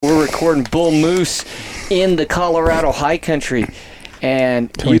recording bull moose in the Colorado high country.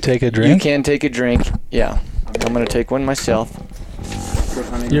 And Can we take a drink? You can take a drink. Yeah. I'm going to take one myself.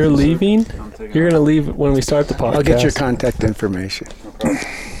 You're leaving? You're going to leave when we start the podcast. I'll get your contact information.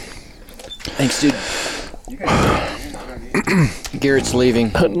 Thanks, dude. Garrett's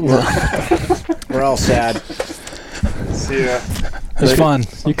leaving. We're all sad. See ya. It was fun.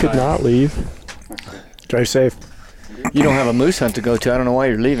 You could not leave. Drive safe. You don't have a moose hunt to go to. I don't know why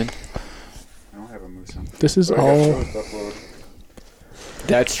you're leaving. I don't have a moose hunt. This is all...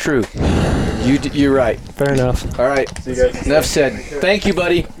 That's true. You're right. Fair enough. All right. See you guys. Enough said. Thank you,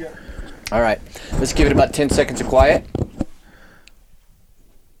 buddy. All right. Let's give it about 10 seconds of quiet.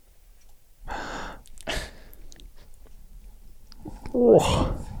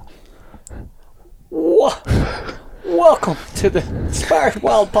 Oh. Whoa. Welcome to the Inspired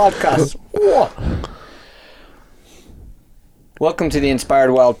Wild Podcast. Whoa. Welcome to the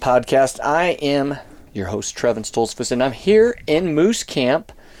Inspired Wild Podcast. I am your host, Trevin Stolzfus, and I'm here in Moose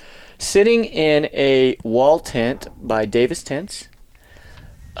Camp, sitting in a wall tent by Davis Tents.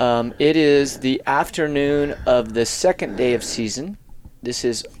 It is the afternoon of the second day of season. This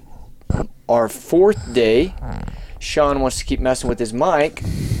is our fourth day. Sean wants to keep messing with his mic.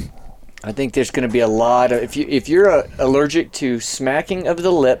 I think there's going to be a lot of... If you're allergic to smacking of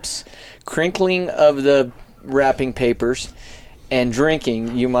the lips, crinkling of the wrapping papers, and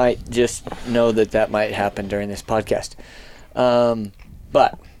drinking, you might just know that might happen during this podcast.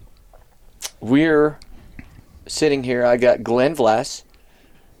 But we're sitting here. I got Glenn Vlass,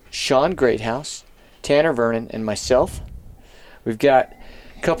 Sean Greathouse, Tanner Vernon, and myself. We've got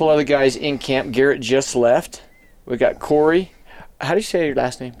a couple other guys in camp. Garrett just left. We got Corey. How do you say your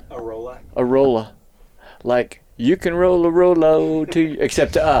last name? Arola. Like, you can roll a Rolo to,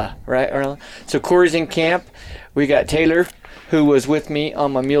 except right? Arola. So Corey's in camp. We got Taylor, who was with me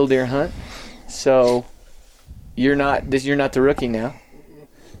on my mule deer hunt. So you're not the rookie now.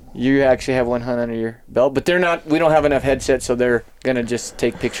 You actually have one hunt under your belt, but we don't have enough headsets, so they're gonna just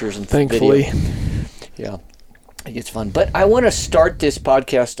take pictures and Thankfully. video. Yeah. It gets fun. But I want to start this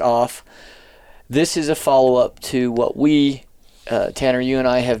podcast off. This is a follow-up to what Tanner, you and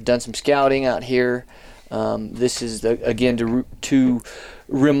I have done some scouting out here. This is, again, to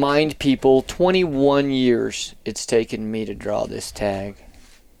remind people, 21 years it's taken me to draw this tag.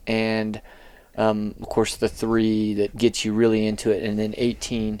 And, of course, the 3 that gets you really into it, and then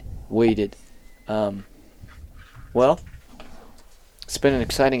 18 waited. Well, it's been an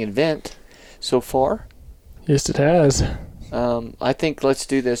exciting event so far. Yes, it has. I think let's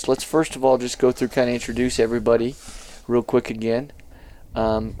do this. Let's first of all just go through, kind of introduce everybody real quick again.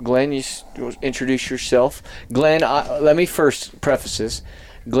 Glenn, you introduce yourself. Glenn, let me first preface this.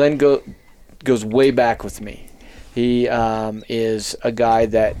 Glenn goes way back with me. He is a guy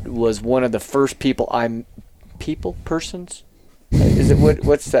that was one of the first persons? Is it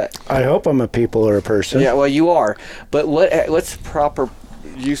what's that? I hope I'm a people or a person. Yeah, well, you are. But what's the proper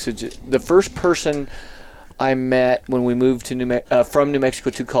usage? The first person I met when we moved to from New Mexico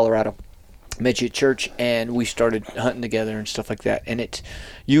to Colorado. Met you at church, and we started hunting together and stuff like that. And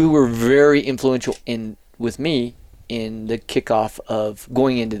you were very influential with me in the kickoff of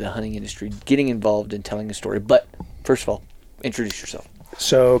going into the hunting industry, getting involved in telling a story. But first of all, introduce yourself.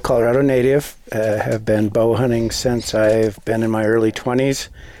 So, Colorado native, have been bow hunting since I've been in my early 20s.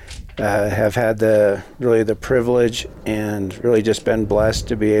 Have had the privilege and really just been blessed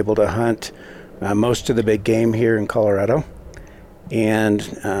to be able to hunt most of the big game here in Colorado. And,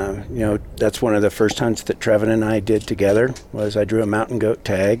 that's one of the first hunts that Trevin and I did together was I drew a mountain goat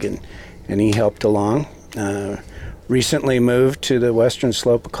tag and he helped along. Recently moved to the western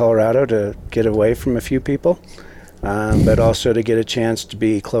slope of Colorado to get away from a few people, but also to get a chance to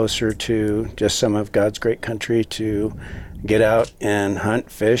be closer to just some of God's great country to get out and hunt,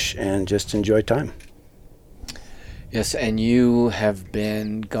 fish, and just enjoy time. Yes, and you have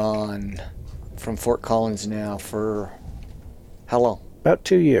been gone from Fort Collins now for how long? About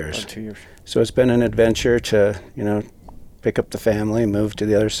 2 years. About 2 years. So it's been an adventure to, pick up the family, move to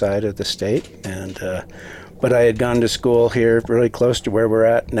the other side of the state. And but I had gone to school here really close to where we're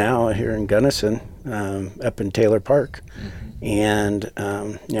at now here in Gunnison, up in Taylor Park. Mm-hmm. And,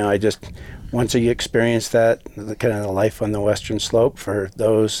 I just, once you experience that, the kind of the life on the western slope, for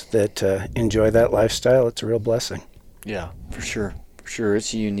those that enjoy that lifestyle, it's a real blessing. Yeah, for sure. For sure.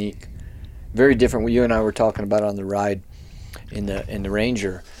 It's unique. Very different. What you and I were talking about on the ride in the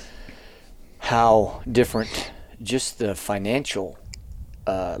Ranger, how different just the financial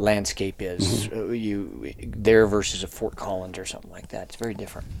landscape is. Mm-hmm. You there versus a Fort Collins or something like that. It's very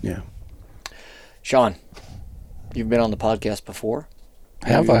different. Yeah. Sean, you've been on the podcast before.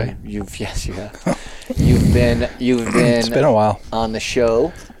 Have I? Yes, you have. You've been It's been a while. on the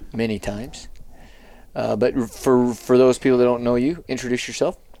show many times. But for those people that don't know you, introduce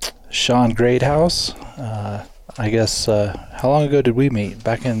yourself. Sean Greathouse. I guess, how long ago did we meet?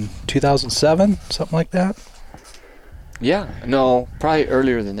 Back in 2007? Something like that? Yeah. No, probably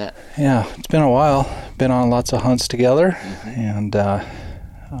earlier than that. Yeah, it's been a while. Been on lots of hunts together, and I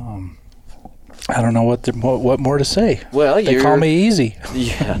don't know what more to say. Well, They call me Easy.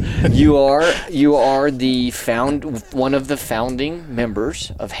 Yeah, you are one of the founding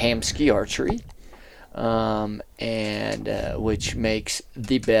members of Hamsky Archery, and which makes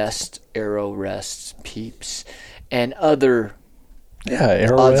the best arrow rests, peeps, and other. Yeah,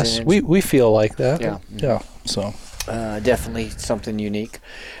 arrow odds rests. and We feel like that. Yeah. Yeah. So Definitely something unique,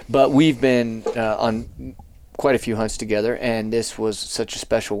 but we've been on quite a few hunts together, and this was such a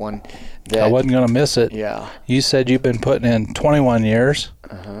special one that I wasn't gonna miss it. Yeah. You said you've been putting in 21 years.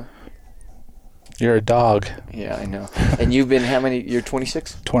 Uh-huh. You're a dog. Yeah, I know. And you've been how many? You're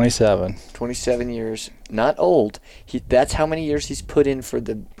 26? 27. 27 years. Not old. That's how many years he's put in for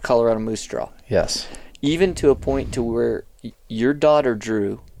the Colorado Moose Draw. Yes. Even to a point to where your daughter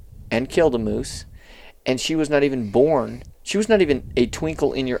drew and killed a moose, and she was not even born. She was not even a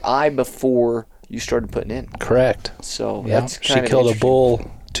twinkle in your eye before you started putting in. Correct. So Yeah. that's She kind of killed a interesting.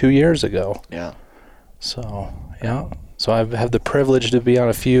 bull 2 years ago. Yeah. So, yeah. So I have the privilege to be on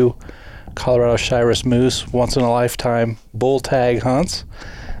a few Colorado Shiras moose once-in-a-lifetime bull tag hunts.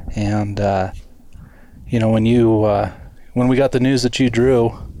 And, when we got the news that you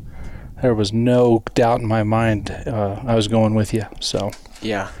drew, there was no doubt in my mind I was going with you. So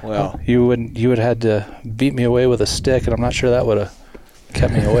Yeah, well. you would have had to beat me away with a stick, and I'm not sure that would have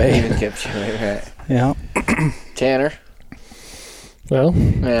kept me away. Even kept you away, right. Yeah. Tanner? Well,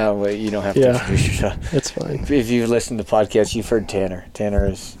 Yeah, wait, you don't have to Yeah. introduce yourself. it's fine. If you've listened to podcasts, you've heard Tanner. Tanner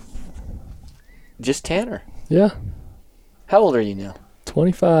is just Tanner. Yeah, How old are you now?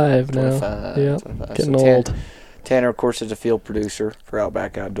 25 now. 25. Yeah, 25. getting So old. Tanner, of course, is a field producer for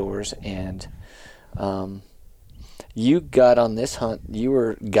Outback Outdoors, and you got on this hunt. You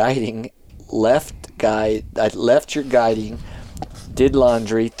were guiding, left your guiding, did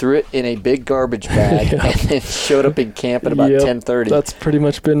laundry, threw it in a big garbage bag, Yeah. and then showed up in camp at about Yep, 10:30. That's pretty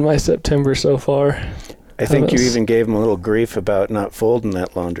much been my September so far. I think you That's- even gave him a little grief about not folding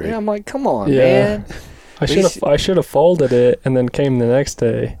that laundry. Yeah, I'm like, come on, Yeah. man. I should have folded it and then came the next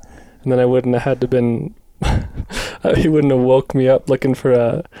day, and then I wouldn't have had to been. He wouldn't have woke me up looking for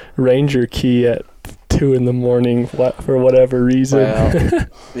a Ranger key at 2 a.m. for whatever reason.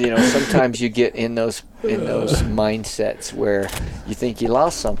 Well, sometimes you get in those mindsets where you think you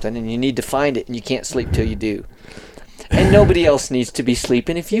lost something and you need to find it, and you can't sleep till you do. And nobody else needs to be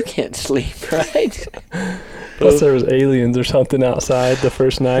sleeping if you can't sleep, right? Plus there was aliens or something outside the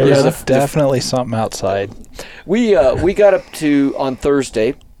first night. There's Yeah. definitely something outside. We got up to on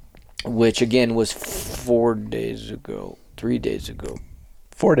Thursday, which again was 3 days ago.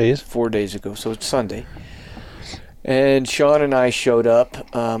 4 days. 4 days ago, so it's Sunday. And Sean and I showed up.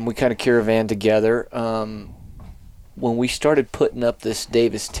 We kind of caravaned together. When we started putting up this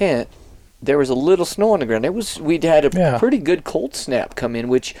Davis tent, there was a little snow on the ground. We'd had a pretty good cold snap come in,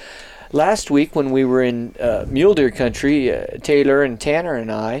 which last week when we were in mule deer country, Taylor and Tanner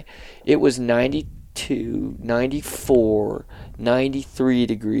and I, it was 92, 94, 93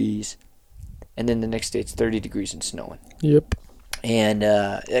 degrees, and then the next day it's 30 degrees and snowing. Yep. And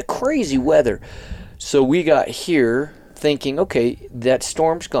crazy weather. So we got here thinking, okay, that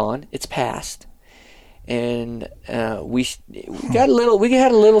storm's gone, it's passed, and we had a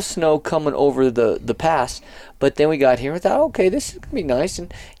little snow coming over the pass. But then we got here and thought, okay, this is gonna be nice.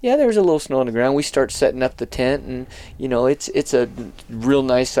 And yeah, there was a little snow on the ground. We start setting up the tent, and it's a real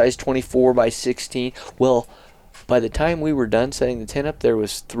nice size 24 by 16. Well, by the time we were done setting the tent up, there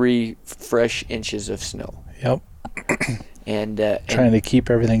was 3 fresh inches of snow. Yep. And Trying to keep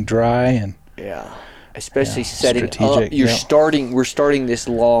everything dry and yeah, especially Yeah, setting up. strategic, We're starting this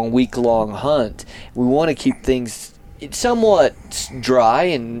week-long hunt. We want to keep things somewhat dry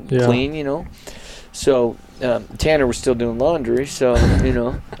and clean, So Tanner was still doing laundry, so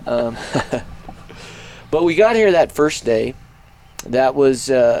but we got here that first day. That was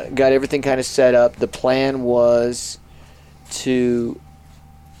got everything kind of set up. The plan was to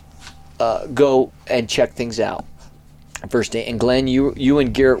go and check things out. First day, and Glenn, you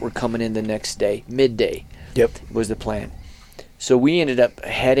and Garrett were coming in the next day, midday. Yep. Was the plan. So we ended up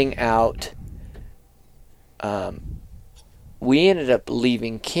heading out. We ended up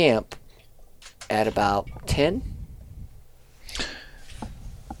leaving camp at about 10.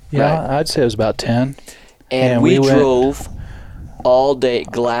 yeah, Right. I'd say it was about 10. And we went- drove all day,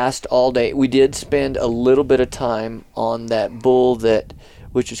 glassed all day. We did spend a little bit of time on that bull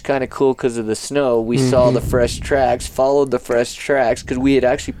which was kind of cool because of the snow. We saw the fresh tracks, followed the fresh tracks because we had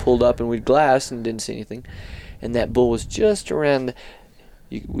actually pulled up and we'd glassed and didn't see anything. And that bull was just around.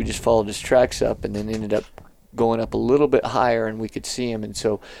 We just followed his tracks up and then ended up going up a little bit higher and we could see him. And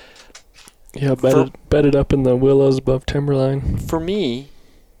so, yeah, bedded up in the willows above timberline. For me,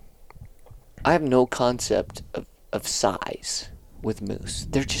 I have no concept of size with moose.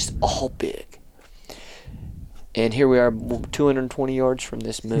 They're just all big. And here we are 220 yards from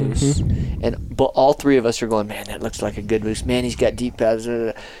this moose. But all three of us are going, man, that looks like a good moose. Man, he's got deep pads.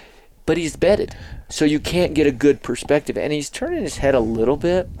 But he's bedded. So you can't get a good perspective. And he's turning his head a little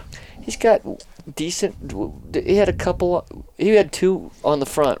bit. He's got decent. He had two on the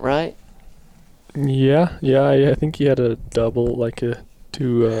front, right? Yeah. I think he had a double, like a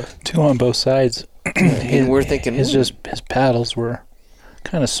two. Two on both sides. And we're thinking his paddles were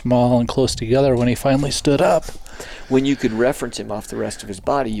kind of small and close together when he finally stood up. When you could reference him off the rest of his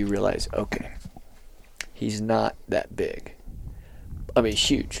body, you realize, okay, he's not that big. I mean, he's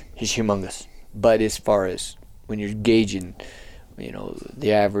huge. He's humongous. But as far as when you're gauging,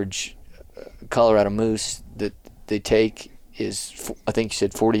 the average Colorado moose that they take is, I think you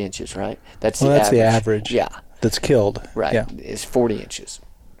said 40 inches, right? That's the average. Yeah. That's killed. Right. Yeah. It's 40 inches.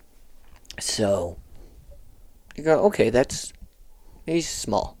 So you go, okay, he's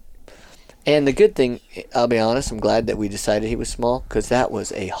small. And the good thing, I'll be honest, I'm glad that we decided he was small because that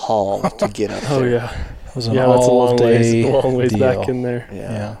was a haul to get up there. Oh, yeah. It was an that's a long ways deal. back in there.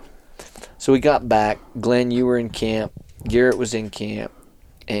 Yeah. So we got back. Glenn, you were in camp. Garrett was in camp.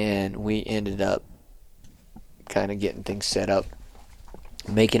 And we ended up kind of getting things set up,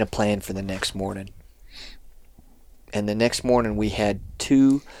 making a plan for the next morning. And the next morning we had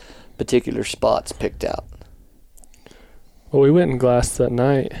 2 particular spots picked out. Well, we went and glassed that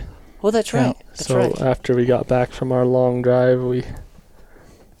night. Well, that's right. Yeah. That's so right. After we got back from our long drive, we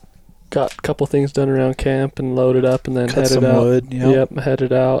got a couple things done around camp and loaded up and then Cut headed some out. wood. Yep,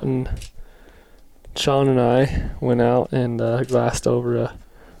 headed out, and Sean and I went out and glassed over a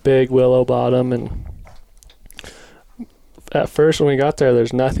big willow bottom. And at first when we got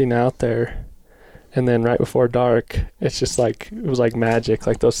there's nothing out there. And then right before dark, it's just like, it was like magic.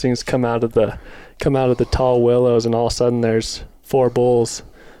 Like those things come out of the tall willows, and all of a sudden there's 4 bulls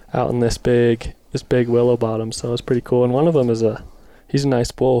out in this big willow bottom. So it's pretty cool. And one of them he's a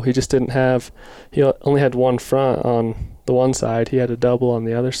nice bull. He just he only had one front on the one side. He had a double on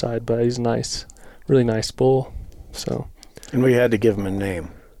the other side, but he's nice, really nice bull. So. And we had to give him a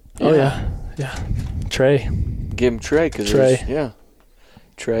name. Oh yeah. Trey. Give him Trey Trey.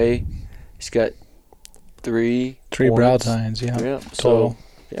 Trey. He's got 3 brow tines, yeah. Yeah. Total. So,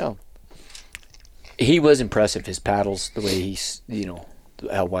 yeah. He was impressive, his paddles, the way he's,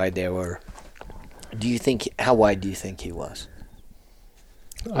 how wide they were. How wide do you think he was?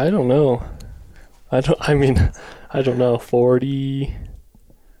 I don't know. I don't know. 40.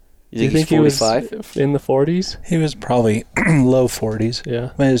 You think he was 45? In the 40s? He was probably low 40s.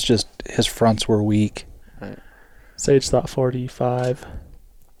 Yeah. I mean, it's just his fronts were weak. Right. Sage thought 45.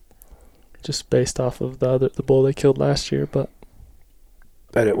 Just based off of the bull they killed last year, but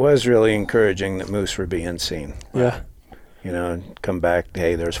it was really encouraging that moose were being seen. Yeah. Come back,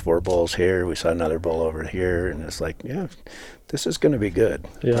 hey, there's 4 bulls here. We saw another bull over here, and it's like, yeah, this is going to be good.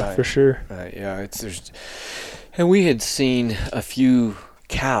 Yeah, Right. for sure. Right, yeah. And we had seen a few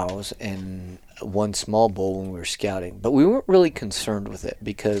cows and one small bull when we were scouting, but we weren't really concerned with it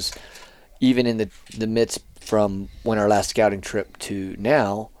because even in the midst from when our last scouting trip to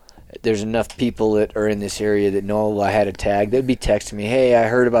now, there's enough people that are in this area that know I had a tag. They'd be texting me, hey, I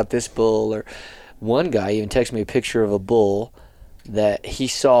heard about this bull. Or one guy even texted me a picture of a bull that he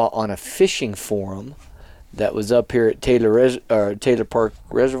saw on a fishing forum that was up here at Taylor Park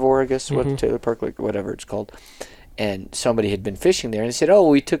Reservoir, I guess, Taylor Park Lake, whatever it's called. And somebody had been fishing there, and he said, oh,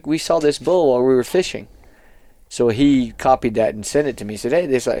 we saw this bull while we were fishing. So he copied that and sent it to me. He said, hey,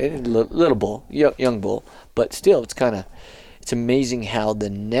 this little bull, young bull, but still, it's amazing how the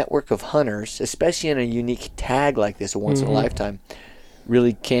network of hunters, especially in a unique tag like this, a once-in-a-lifetime,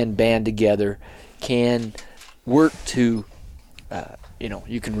 really can band together, can work to,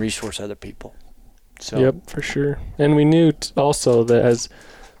 you can resource other people. So. Yep, for sure. And we knew also that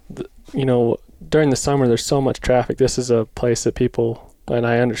during the summer there's so much traffic. This is a place that people and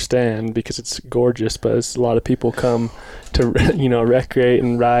I understand because it's gorgeous, but it's a lot of people come to recreate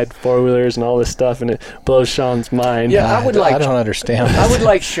and ride 4-wheelers and all this stuff, and it blows Sean's mind. Yeah, I don't understand. I would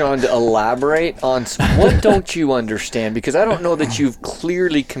like Sean to elaborate on what don't you understand, because I don't know that you've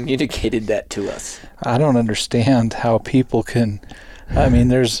clearly communicated that to us. I don't understand how people can. I mean,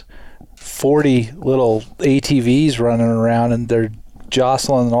 there's 40 little ATVs running around, and they're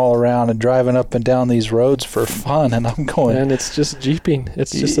jostling all around and driving up and down these roads for fun, and I'm going. And it's just Jeeping.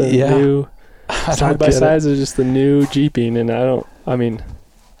 It's just a Yeah. new side by sides it. is just the new Jeeping, and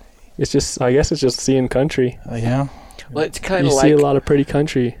it's just, I guess it's just seeing country. Yeah. Well, it's kind You of see like a lot of pretty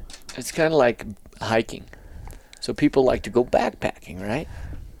country. it's kind of like hiking. So people like to go backpacking, right?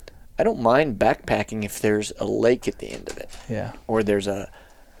 I don't mind backpacking if there's a lake at the end of it, Yeah. or there's a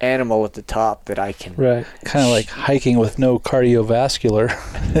animal at the top that I can. Right. Kind of like hiking with no cardiovascular.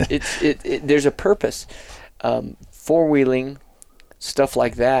 There's a purpose. Four-wheeling, stuff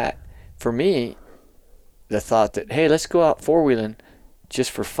like that. For me, the thought that, hey, let's go out four-wheeling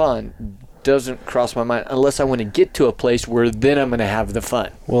just for fun doesn't cross my mind unless I want to get to a place where then I'm going to have the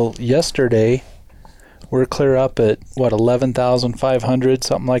fun. Well, yesterday, we're clear up at, 11,500,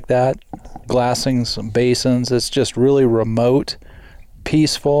 something like that. Glassing some basins. It's just really remote,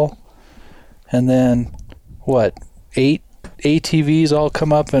 peaceful. And then, 8 ATVs all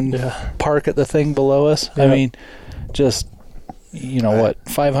come up and park at the thing below us? Yeah. I mean, just,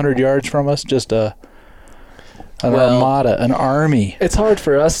 500 yards from us? Just an armada, an army. It's hard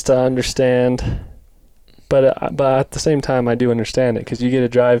for us to understand, but at the same time, I do understand it, because you get to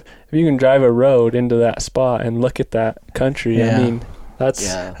drive. If you can drive a road into that spot and look at that country, Yeah. I mean, that's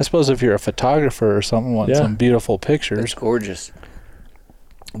I suppose if you're a photographer or something, want some beautiful pictures. It's gorgeous.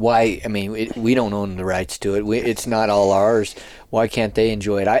 Why? I mean, we don't own the rights to it. It's not all ours. Why can't they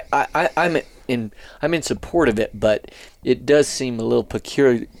enjoy it? I'm in support of it, but it does seem a little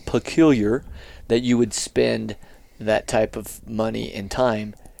peculiar that you would spend that type of money and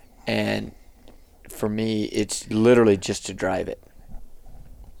time, and for me, it's literally just to drive it.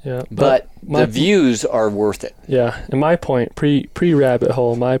 yeah. But the views are worth it. Yeah, and my point, pre rabbit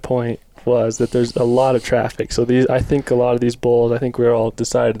hole, my point was that there's a lot of traffic. So I think a lot of these bulls, I think we're all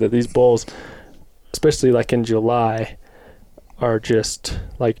decided that these bulls, especially like in July, are just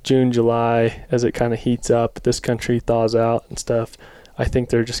like June, July, as it kind of heats up, this country thaws out and stuff. I think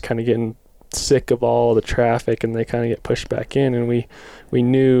they're just kind of getting sick of all the traffic, and they kind of get pushed back in. And we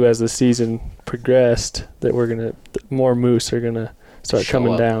knew as the season progressed that more moose are gonna start Show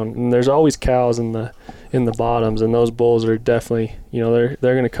coming up. down, and there's always cows in the bottoms, and those bulls are definitely, they're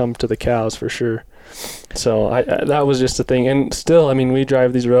going to come to the cows for sure. So that was just a thing. And still, I mean, we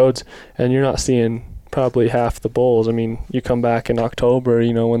drive these roads and you're not seeing probably half the bulls. I mean, you come back in October,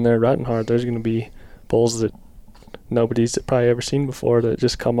 when they're rutting hard, there's going to be bulls that nobody's probably ever seen before that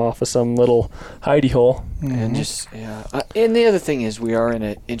just come off of some little hidey hole. And just and the other thing is, we are in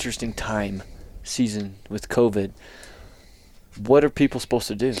an interesting season with COVID. What are people supposed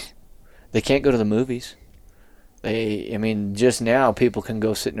to do? They can't go to the movies. Just now people can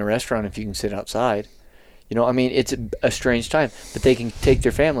go sit in a restaurant if you can sit outside. It's a strange time, but they can take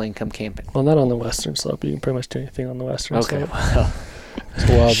their family and come camping. Well, not on the western slope. You can pretty much do anything on the western slope. Well, It's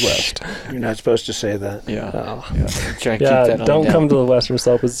the Wild West. You're not supposed to say that. yeah. Oh. Try and keep Yeah, that on don't down. come to the western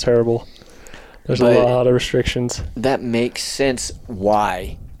slope. It's terrible. There's But a lot of restrictions. That makes sense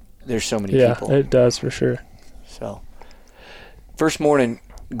why there's so many Yeah, people. it does for sure. So, first morning,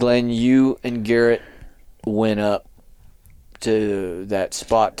 Glenn, you and Garrett went up to that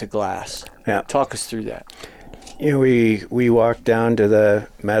spot to glass. Yeah. Talk us through that. We walked down to the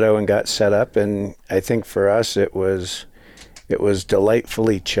meadow and got set up, and I think for us it was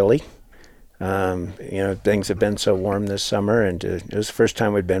delightfully chilly. Things have been so warm this summer, and it was the first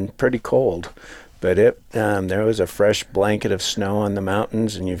time we'd been pretty cold. But there was a fresh blanket of snow on the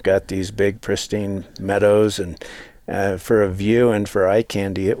mountains, and you've got these big pristine meadows, and for a view and for eye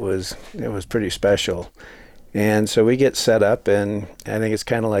candy, it was pretty special. And so we get set up, and I think it's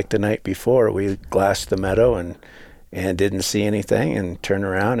kind of like the night before. We glassed the meadow and didn't see anything, and turned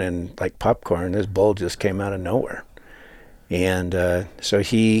around, and like popcorn, this bull just came out of nowhere. And so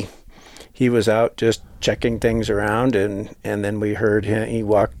he was out just checking things around, and then we heard him. He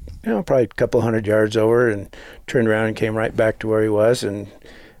walked, probably a couple hundred yards over, and turned around and came right back to where he was, and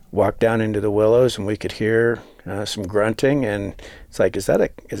walked down into the willows, and we could hear some grunting, and it's like, is that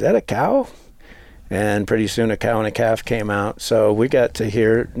a cow? And pretty soon a cow and a calf came out. So we got to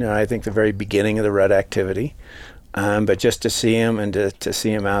hear, I think the very beginning of the rut activity. But just to see him and to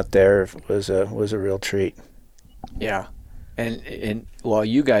see him out there was a real treat. Yeah. And while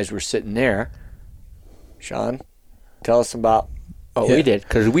you guys were sitting there, Sean, tell us about Oh, Yeah. we did,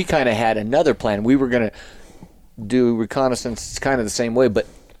 because we kind of had another plan. We were going to do reconnaissance kind of the same way, but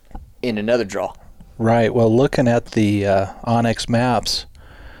in another draw. Right. Well, looking at the Onyx maps,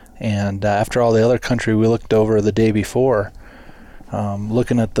 and after all the other country we looked over the day before,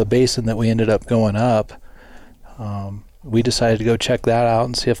 looking at the basin that we ended up going up, we decided to go check that out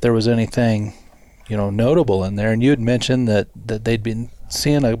and see if there was anything, notable in there. And you had mentioned that they'd been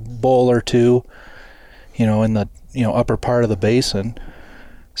seeing a bull or two, in the upper part of the basin.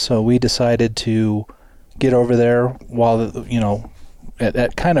 So we decided to get over there while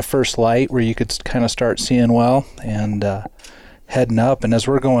at kind of first light where you could kind of start seeing well, and heading up. And as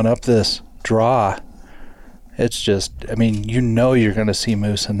we're going up this draw, it's just, you're going to see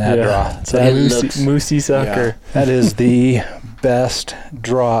moose in that draw. It's a It moosey, looks- moosey sucker. That is the best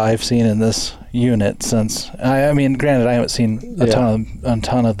draw I've seen in this unit since. Granted, I haven't seen a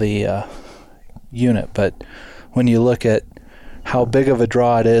ton of the unit, but when you look at how big of a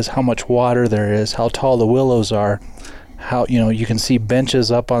draw it is, how much water there is, how tall the willows are, how you can see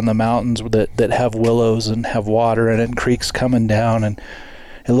benches up on the mountains that have willows and have water in it, and creeks coming down, and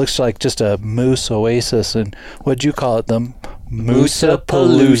it looks like just a moose oasis. And what'd you call it? The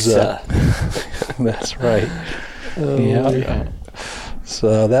Moosapalooza. That's right. Yeah.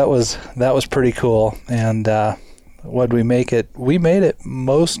 So that was pretty cool. And what'd we make it? We made it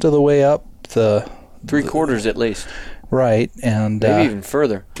most of the way up the 3/4 at least. right, and Maybe even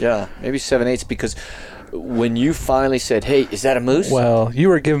further. Yeah, maybe 7/8, because when you finally said, "Hey, is that a moose?" well, you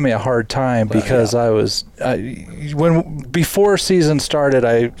were giving me a hard time because before season started,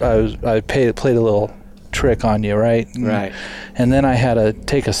 I played a little trick on you, right? Right. And then I had to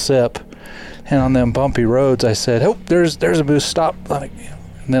take a sip, and on them bumpy roads, I said, "Oh, there's a moose. Stop!" And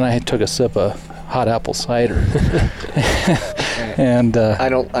then I took a sip of hot apple cider, and I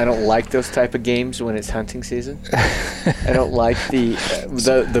don't like those type of games when it's hunting season. I don't like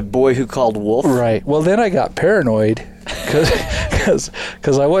the boy who called wolf. right. Well, then I got paranoid because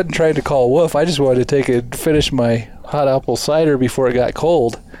I wasn't trying to call wolf. I just wanted to finish my hot apple cider before it got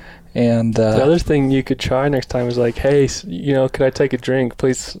cold. And The other thing you could try next time is like, hey, could I take a drink?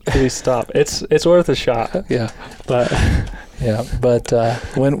 Please stop. It's worth a shot. yeah. But Yeah, but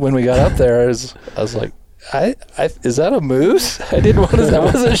when we got up there, I was like, is that a moose? I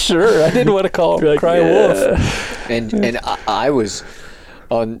wasn't sure. I didn't want to cry wolf. And I was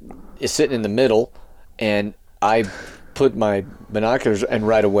sitting in the middle, and I put my binoculars, and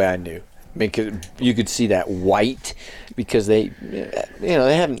right away I knew, because you could see that white, because they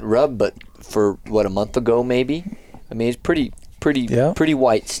haven't rubbed but for a month ago maybe. It's pretty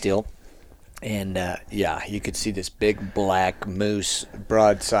white still. And you could see this big black moose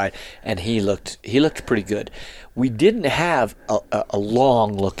broadside, and he looked pretty good. We didn't have a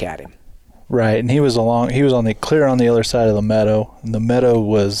long look at him. Right, and he was on the other side of the meadow, and the meadow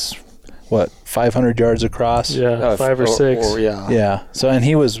was 500 yards across. yeah, 5 or 6. Yeah. So, and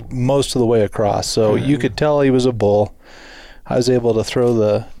he was most of the way across, so you could tell he was a bull. I was able to throw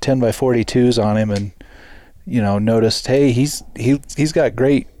the 10x42s on him, and noticed, hey, he's got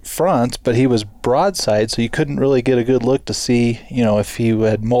great fronts, but he was broadside, so you couldn't really get a good look to see, if he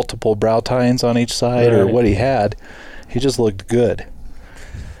had multiple brow tines on each side or what he had. He just looked good.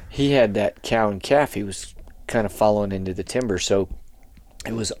 He had that cow and calf. He was kind of following into the timber, so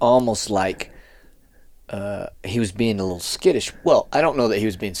it was almost like he was being a little skittish. Well, I don't know that he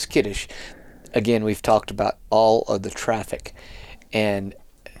was being skittish. Again, we've talked about all of the traffic, and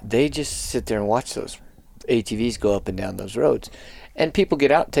they just sit there and watch those ATVs go up and down those roads, and people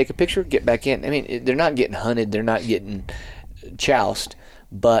get out, take a picture, get back in. They're not getting hunted, they're not getting choused,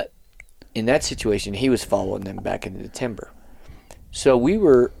 but in that situation, he was following them back into the timber. So we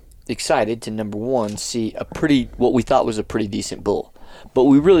were excited to, number one, see what we thought was a pretty decent bull, but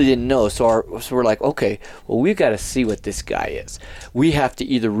we really didn't know. So we're like, okay, well, we've got to see what this guy is. We have to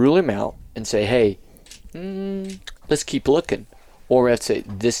either rule him out and say, hey, let's keep looking, or we have to say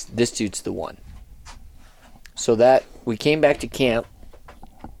this dude's the one. So that we came back to camp.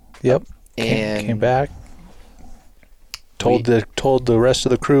 Yep. And came back. Told the rest of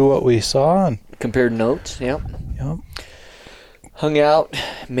the crew what we saw, and compared notes. Yep. Hung out,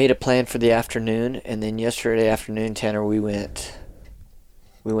 made a plan for the afternoon, and then yesterday afternoon, Tanner, we went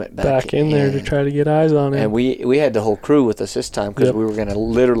back in there to try to get eyes on him. And we had the whole crew with us this time, because we were going to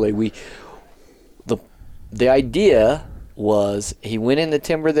literally the idea was he went in the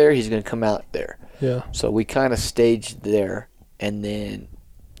timber there, he's going to come out there. Yeah. So we kind of staged there, and then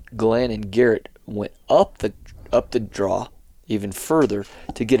Glenn and Garrett went up the draw even further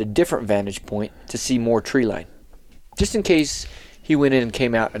to get a different vantage point to see more tree line, just in case he went in and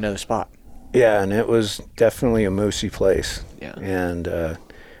came out another spot. Yeah, and it was definitely a moosey place. Yeah. And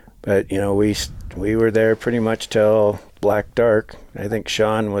but we were there pretty much till black dark. I think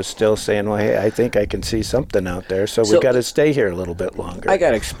Sean was still saying, "Well, hey, I think I can see something out there, so we got to stay here a little bit longer." I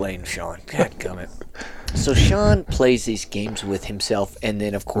got to explain, Sean. Dadgummit. So Sean plays these games with himself, and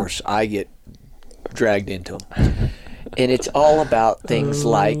then, of course, I get dragged into them. And it's all about things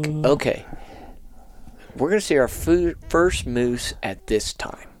like, okay, we're going to see our first moose at this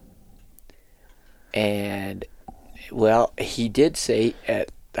time. And, well, he did say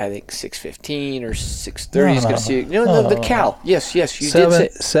at, I think, 6:15 or 6:30 he's going to see the cow. Yes, you did say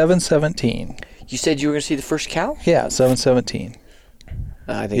 7:17. You said you were going to see the first cow? Yeah, 7:17.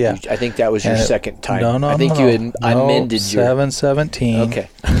 I think that was your second time. No. I think you had amended your 7:17. Okay.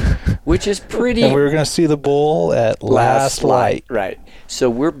 Which is pretty. And we were going to see the bull at last light. Right. So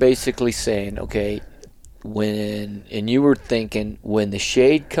we're basically saying, okay, and you were thinking when the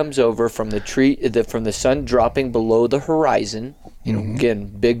shade comes over from the tree, from the sun dropping below the horizon, again,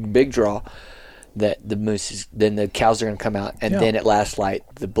 big draw, that the moose then the cows are going to come out, and then at last light,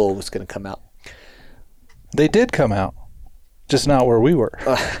 the bull was going to come out. They did come out, just not where we were.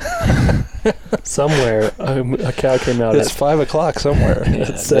 Somewhere a cow came out. It's 5 o'clock somewhere.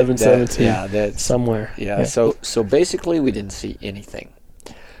 At 7:17. Yeah, that's somewhere. Yeah. So basically, we didn't see anything.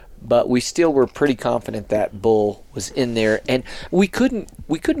 But we still were pretty confident that bull was in there, and we couldn't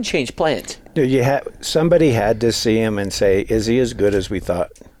change plans. Somebody had to see him and say, "Is he as good as we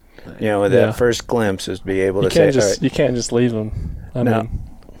thought?" That first glimpse is be able to say, you can't just leave him. I mean,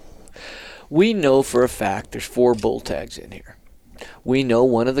 we know for a fact there's 4 bull tags in here. We know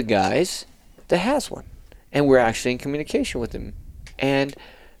one of the guys that has one, and we're actually in communication with him, and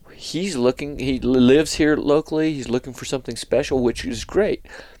he lives here locally. He's looking for something special, which is great.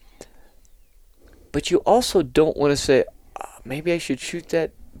 But you also don't want to say, maybe I should shoot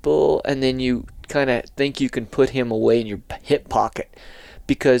that bull, and then you kind of think you can put him away in your hip pocket,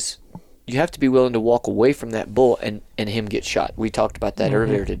 because you have to be willing to walk away from that bull and him get shot. We talked about that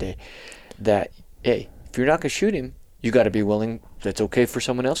earlier today, that, hey, if you're not going to shoot him, you got to be willing, that's okay for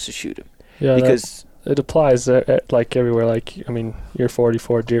someone else to shoot him. Yeah, because it applies like everywhere. Like, I mean, you're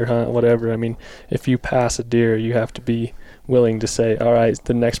 44 deer hunt, whatever. I mean, if you pass a deer, you have to be willing to say, all right,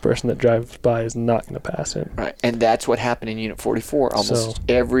 the next person that drives by is not going to pass him. Right, and that's what happened in Unit 44. Almost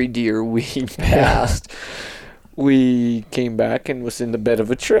every deer we passed, we came back and was in the bed of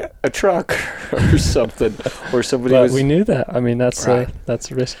a truck or something, or somebody but was. We knew that. I mean, that's right.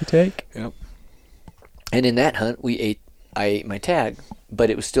 That's a risk you take. Yep. And in that hunt, I ate my tag, but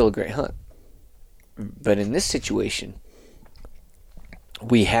it was still a great hunt. But in this situation,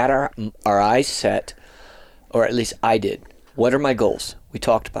 we had our eyes set, or at least I did. What are my goals? We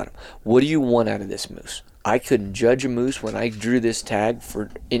talked about them. What do you want out of this moose? I couldn't judge a moose when I drew this tag for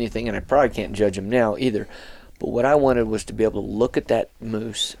anything, and I probably can't judge him now either. But what I wanted was to be able to look at that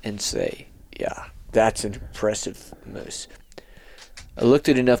moose and say, yeah, that's an impressive moose. I looked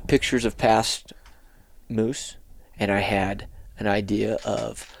at enough pictures of past moose, and I had an idea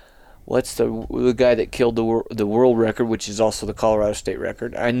of what's the guy that killed the world record, which is also the Colorado state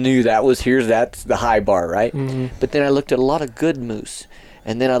record. I knew that's the high bar, right? Mm-hmm. But then I looked at a lot of good moose,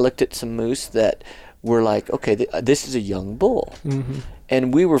 and then I looked at some moose that were like, okay, this is a young bull. Mm-hmm.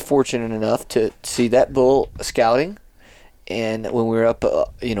 And we were fortunate enough to see that bull scouting, and when we were up,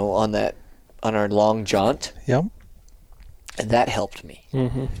 on our long jaunt. Yep. And that helped me.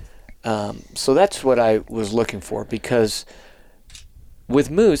 Mm-hmm. So that's what I was looking for, because with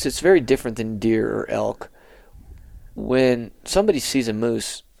moose, it's very different than deer or elk. When somebody sees a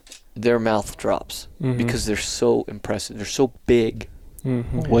moose, their mouth drops because they're so impressive. They're so big.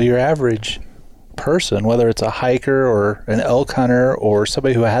 Mm-hmm. Well, your average person, whether it's a hiker or an elk hunter or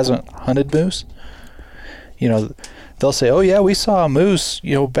somebody who hasn't hunted moose, they'll say, "Oh yeah, we saw a moose,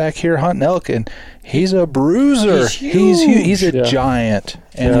 back here hunting elk, and he's a bruiser. He's a giant."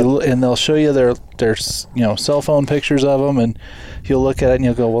 And they'll show you their cell phone pictures of them, and you'll look at it and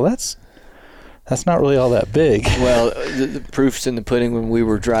you'll go, "Well, that's not really all that big." Well, the proof's in the pudding. When we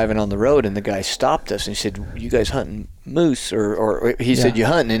were driving on the road and the guy stopped us and he said, "You guys hunting moose?" Or he said, "You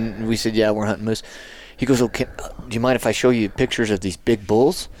hunting?" And we said, "Yeah, we're hunting moose." He goes, "Okay, do you mind if I show you pictures of these big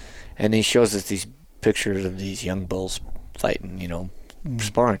bulls?" And he shows us these pictures of these young bulls fighting,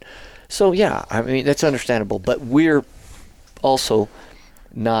 sparring. So yeah, I mean, that's understandable, but we're also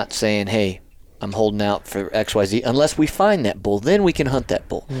not saying, hey, I'm holding out for XYZ unless we find that bull. Then we can hunt that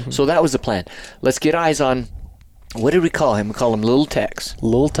bull. Mm-hmm. So that was the plan. Let's get eyes on, what did we call him? We call him Little Tex.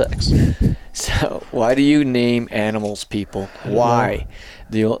 Little Tex. So, why do you name animals, people? Why?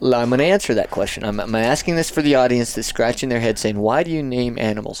 I'm going to answer that question. I'm asking this for the audience that's scratching their head saying, why do you name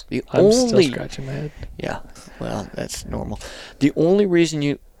animals? I'm still scratching my head. Yeah, well, that's normal. The only reason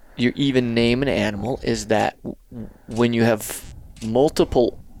you even name an animal is that when you have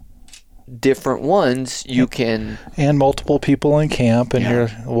multiple different ones, you can... And multiple people in camp, and you're,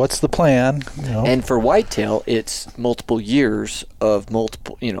 what's the plan? And for whitetail, it's multiple years of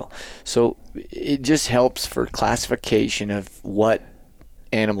multiple, so it just helps for classification of what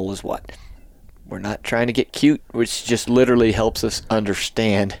animal is what. We're not trying to get cute, which just literally helps us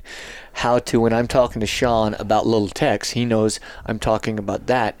understand how to, when I'm talking to Sean about little Tex, he knows I'm talking about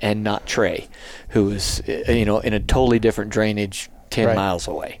that and not Trey, who is, in a totally different drainage 10 miles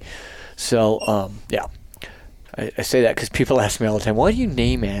away. So, yeah, I say that because people ask me all the time, why do you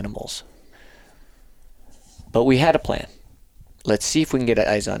name animals? But we had a plan. Let's see if we can get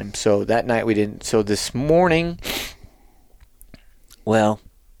eyes on him. So that night we didn't. So this morning, well,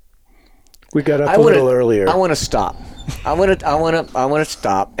 we got up a little earlier. I want to stop. I want to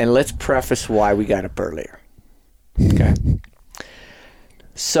stop, and let's preface why we got up earlier. Okay.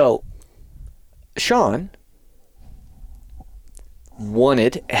 So, Sean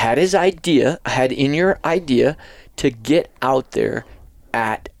had in your idea to get out there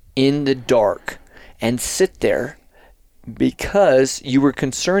in the dark and sit there because you were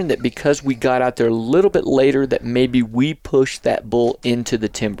concerned that because we got out there a little bit later that maybe we pushed that bull into the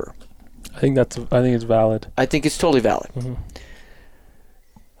timber. I think it's valid. I think it's totally valid. Mm-hmm.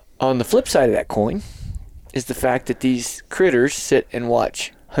 On the flip side of that coin is the fact that these critters sit and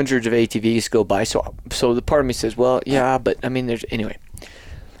watch hundreds of ATVs go by. So the part of me says, well, yeah, but I mean, anyway.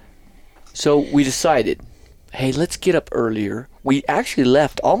 So we decided, hey, let's get up earlier. We actually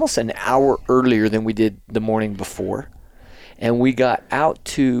left almost an hour earlier than we did the morning before. And we got out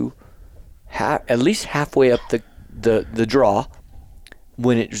to at least halfway up the draw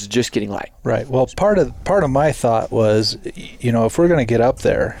when it was just getting light. Right. Well, part of my thought was, if we're going to get up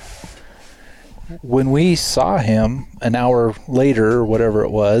there, when we saw him an hour later or whatever it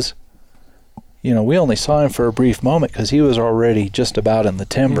was, we only saw him for a brief moment because he was already just about in the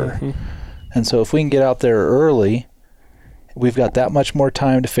timber. Mm-hmm. And so if we can get out there early, we've got that much more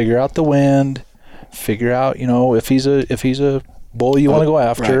time to figure out the wind, figure out, if he's a bull you want to go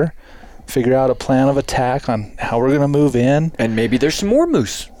after. Right. Figure out a plan of attack on how we're going to move in. And maybe there's some more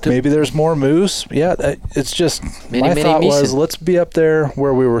moose. Maybe there's more moose. Yeah, it's just, my thought was, let's be up there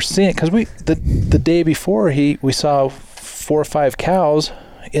where we were seeing, because the day before, we saw 4 or 5 cows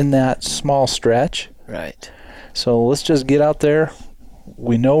in that small stretch. Right. So let's just get out there.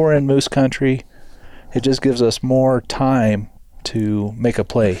 We know we're in moose country. It just gives us more time to make a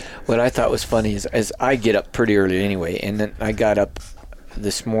play. What I thought was funny is I get up pretty early anyway, and then I got up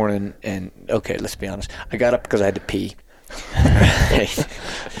this morning, and okay, let's be honest, I got up because I had to pee.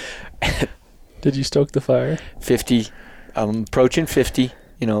 Did you stoke the fire? 50. I'm approaching 50.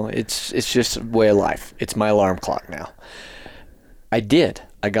 It's just a way of life. It's my alarm clock now. I did.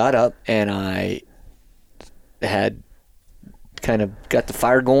 I got up and I had kind of got the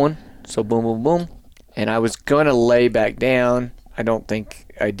fire going. So boom, boom, boom. And I was going to lay back down. I don't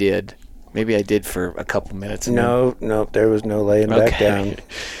think I did. Maybe I did for a couple minutes. No, there was no laying back down.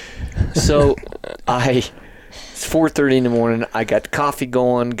 So it's 4:30 in the morning. I got the coffee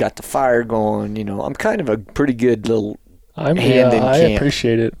going, got the fire going. I'm kind of a pretty good little hand in camp. I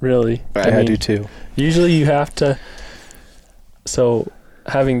appreciate it, really. Right. I do too. Usually you have to, so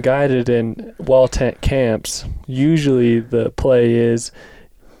having guided in wall tent camps, usually the play is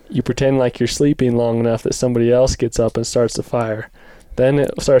you pretend like you're sleeping long enough that somebody else gets up and starts the fire. Then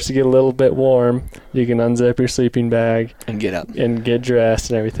it starts to get a little bit warm. You can unzip your sleeping bag and get up and get dressed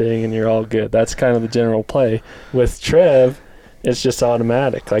and everything, and you're all good. That's kind of the general play. With Trev, it's just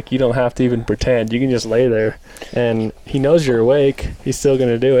automatic. Like, you don't have to even pretend. You can just lay there, and he knows you're awake. He's still going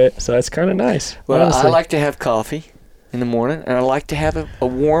to do it, so that's kind of nice. Well, honestly. I like to have coffee in the morning, and I like to have a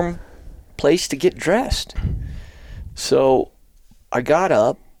warm place to get dressed. So I got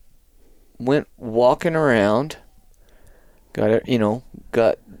up, went walking around, got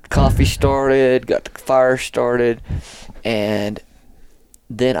coffee started, got the fire started, and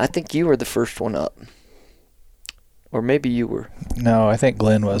then I think you were the first one up. Or maybe you were. No, I think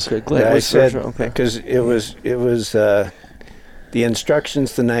Glenn was. Okay, Glenn I was said, first. Okay. because it was the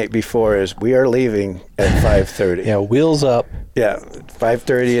instructions the night before is we are leaving at 5:30. Yeah, wheels up. Yeah,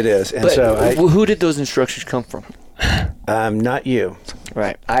 5:30 it is. And But so who did those instructions come from? not you.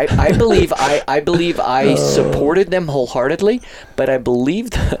 Right. I believe I supported them wholeheartedly, but I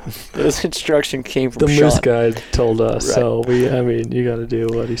believe that those instructions came from The Sean. moose guy told us, Right. so you got to do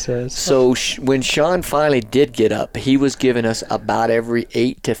what he says. So when Sean finally did get up, he was giving us about every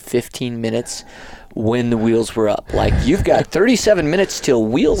 8 to 15 minutes when the wheels were up. Like, you've got 37 minutes till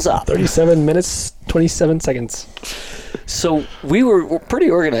wheels up. 37 minutes, 27 seconds. So we're pretty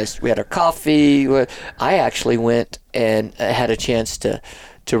organized. We had our coffee. I actually went and had a chance to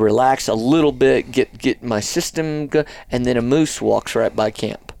relax a little bit, get my system go, and then a moose walks right by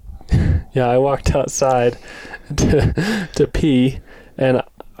camp. Yeah, I walked outside to pee, and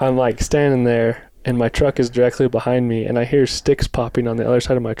I'm like standing there, and my truck is directly behind me, and I hear sticks popping on the other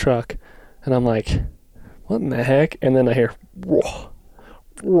side of my truck, and I'm like, what in the heck? And then I hear, whoa,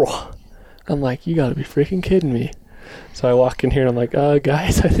 whoa. I'm like, you gotta be freaking kidding me. So I walk in here and I'm like,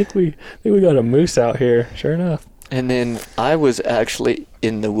 guys, I think we got a moose out here. Sure enough. And then I was actually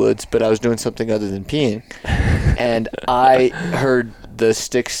in the woods, but I was doing something other than peeing. And I heard the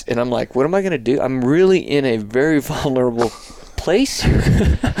sticks, and I'm like, what am I going to do? I'm really in a very vulnerable place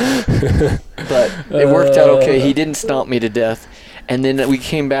here. But it worked out okay. He didn't stomp me to death. And then we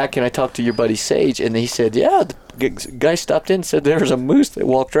came back, and I talked to your buddy Sage, and he said, yeah, the guy stopped in and said there was a moose that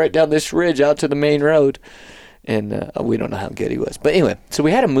walked right down this ridge out to the main road. And we don't know how good he was. But anyway, so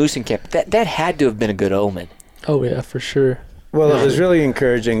we had a moose in camp. That had to have been a good omen. Oh, yeah, for sure. Well, it was really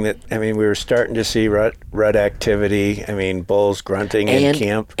encouraging that, we were starting to see rut activity. Bulls grunting in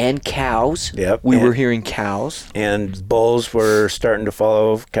camp. And cows. Yep. We were hearing cows. And bulls were starting to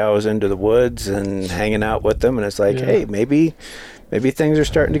follow cows into the woods and hanging out with them. And it's like, hey, maybe things are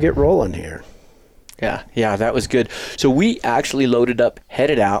starting to get rolling here. Yeah, that was good. So we actually loaded up,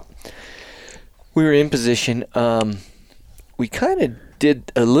 headed out. We were in position. We kind of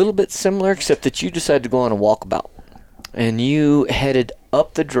did a little bit similar, except that you decided to go on a walkabout. And you headed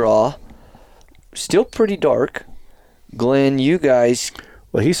up the draw, still pretty dark. Glenn, you guys...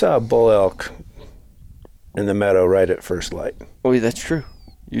 Well, he saw a bull elk in the meadow right at first light. Oh, that's true.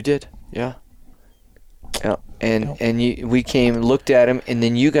 You did, yeah. Yeah, and we came, looked at him, and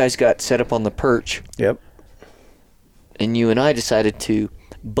then you guys got set up on the perch. Yep. And you and I decided to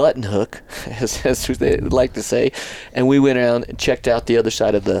button hook, as they like to say, and we went around and checked out the other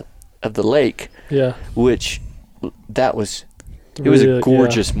side of the lake. Yeah. Which it was a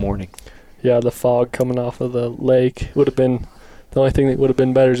gorgeous morning. Yeah, the fog coming off of the lake would have been the only thing that would have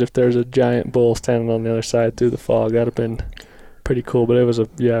been better is if there was a giant bull standing on the other side through the fog. That'd have been pretty cool. But it was a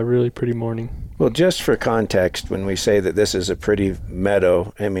really pretty morning. Well, just for context, when we say that this is a pretty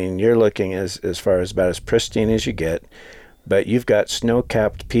meadow, you're looking as far as about as pristine as you get. But you've got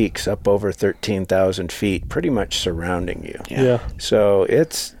snow-capped peaks up over 13,000 feet pretty much surrounding you. Yeah. So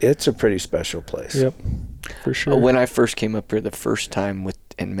it's a pretty special place. Yep, for sure. When I first came up here the first time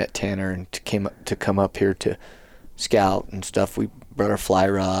and met Tanner and come up here to scout and stuff, we brought our fly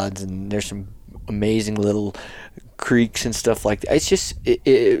rods, and there's some amazing little creeks and stuff like that. It's just,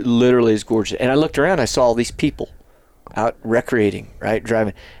 it literally is gorgeous. And I looked around, I saw all these people out recreating, right,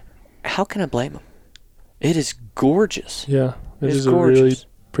 driving. How can I blame them? It is gorgeous. Yeah, it is gorgeous. A really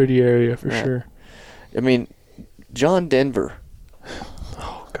pretty area for sure. John Denver.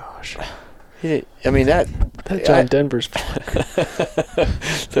 Oh gosh. That John Denver's.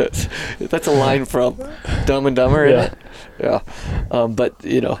 that's a line from Dumb and Dumber, isn't it? Yeah. But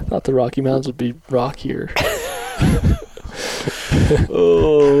Thought the Rocky Mountains would be rockier.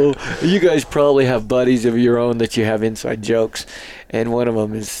 Oh, you guys probably have buddies of your own that you have inside jokes, and one of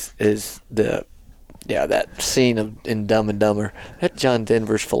them is that scene in Dumb and Dumber. That John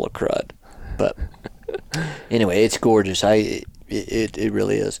Denver's full of crud, but anyway, it's gorgeous. It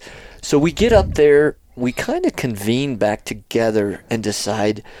really is. So we get up there, we kind of convene back together and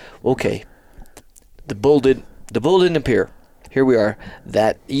decide, okay, the bull didn't appear. Here we are.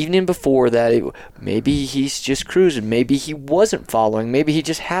 That evening before that, maybe he's just cruising. Maybe he wasn't following. Maybe he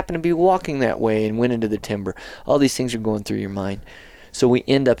just happened to be walking that way and went into the timber. All these things are going through your mind. So we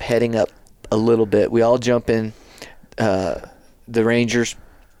end up heading up a little bit. We all jump in the Rangers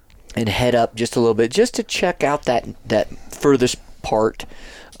and head up just a little bit just to check out that furthest part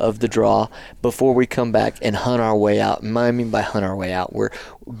of the draw before we come back and hunt our way out. And I mean by hunt our way out, we're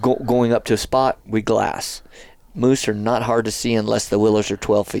going up to a spot, we glass. Moose are not hard to see unless the willows are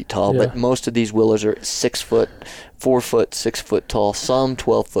 12 feet tall, but most of these willows are 6 foot, 4 foot, 6 foot tall, some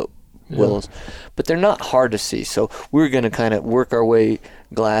 12 foot willows, but they're not hard to see. So we're going to kind of work our way,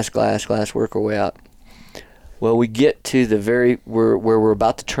 glass, work our way out. Well, we get to the where we're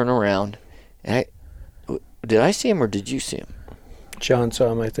about to turn around. And did I see him or did you see him? John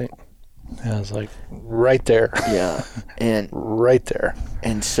saw him, I think. Yeah, it's like right there. Yeah. And Right there.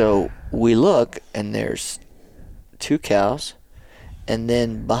 And so we look, and there's 2 cows, and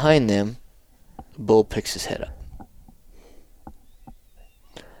then behind them, the bull picks his head up.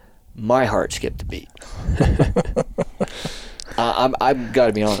 My heart skipped a beat. I've got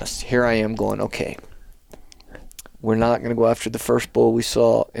to be honest. Here I am going, okay, we're not going to go after the first bull we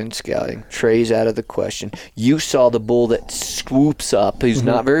saw in scouting. Trey's out of the question. You saw the bull that swoops up. He's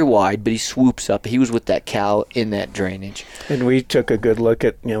not very wide, but he swoops up. He was with that cow in that drainage. And we took a good look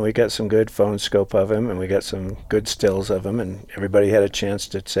at, we got some good phone scope of him, and we got some good stills of him, and everybody had a chance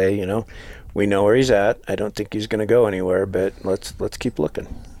to say, we know where he's at. I don't think he's going to go anywhere, but let's keep looking.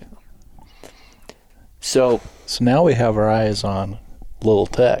 So now we have our eyes on Little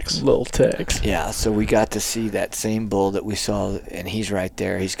Tex. Little Tex. yeah, so we got to see that same bull that we saw, and he's right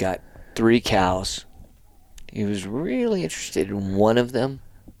there. He's got 3 cows. He was really interested in one of them.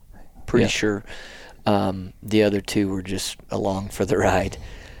 Pretty sure the other 2 were just along for the ride.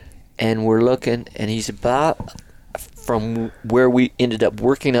 And we're looking, and he's about, from where we ended up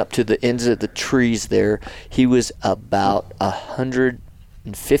working up to the ends of the trees there, he was about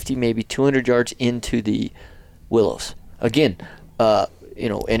 150, maybe 200 yards into the willows. Again,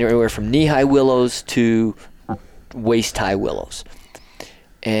 anywhere from knee-high willows to waist-high willows.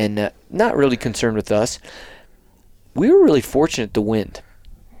 And not really concerned with us. We were really fortunate the wind,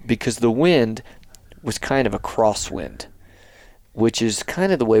 because the wind was kind of a crosswind, which is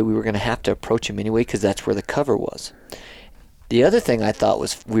kind of the way we were going to have to approach him anyway, because that's where the cover was. The other thing I thought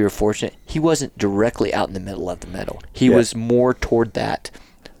was we were fortunate, he wasn't directly out in the middle of the meadow. He was more toward that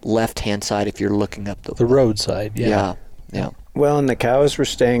left-hand side if you're looking up the roadside. Yeah. Well, and the cows were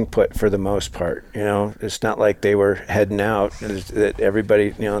staying put for the most part. It's not like they were heading out. That everybody,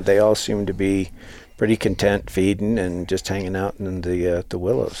 they all seemed to be pretty content feeding and just hanging out in the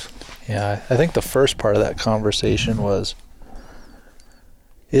willows. Yeah, I think the first part of that conversation was,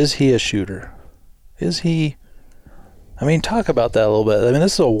 is he a shooter? Is he... talk about that a little bit.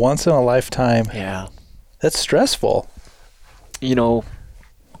 This is a once-in-a-lifetime... Yeah. That's stressful.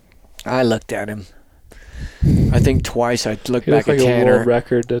 I looked at him. I think twice I looked He back looked at like Tanner. a world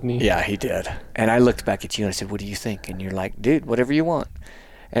record, didn't he? Yeah, he did. And I looked back at you and I said, what do you think? And you're like, dude, whatever you want.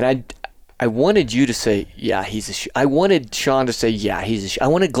 And I wanted you to say, yeah, he's a I wanted Sean to say, yeah, he's a I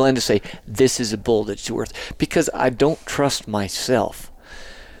wanted Glenn to say, this is a bull that's worth, because I don't trust myself.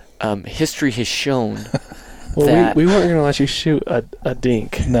 History has shown Well, that... we weren't going to let you shoot a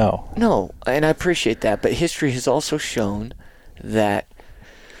dink. No, and I appreciate that, but history has also shown that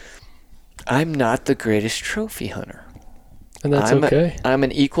I'm not the greatest trophy hunter. And that's okay. I'm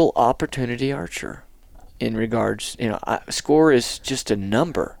an equal opportunity archer in regards, score is just a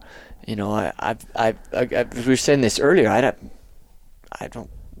number. We were saying this earlier. I don't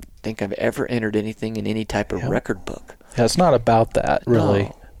think I've ever entered anything in any type of record book. Yeah, it's not about that,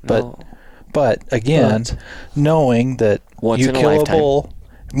 really. No. But again, knowing that Once you in a kill lifetime. a bull,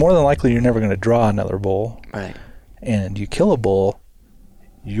 more than likely you're never going to draw another bull. Right. And you kill a bull,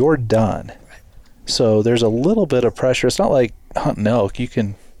 you're done. So there's a little bit of pressure. It's not like hunting elk. You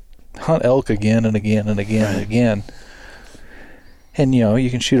can hunt elk again and again and again and again. And, you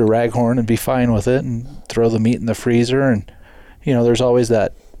can shoot a raghorn and be fine with it and throw the meat in the freezer. And, there's always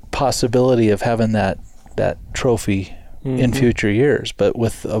that possibility of having that trophy in future years. But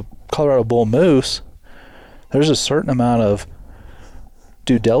with a Colorado bull moose, there's a certain amount of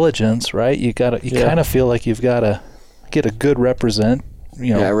due diligence, right? You kind of feel like you've got to get a good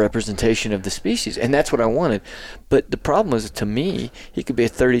representation of the species, and that's what I wanted. But the problem was, to me, he could be a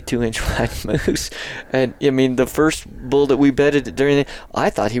 32-inch wide moose, and the first bull that we bedded during I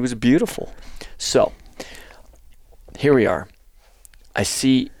thought he was beautiful. So here we are. I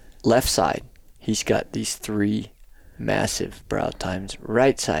see left side, he's got these 3 massive brow tines.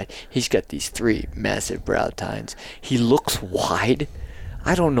 Right side, he's got these 3 massive brow tines. He looks wide.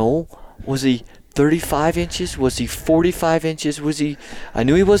 I don't know. Was he 35 inches? Was he 45 inches? I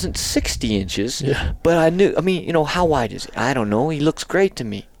knew he wasn't 60 inches, but I knew, how wide is he? I don't know. He looks great to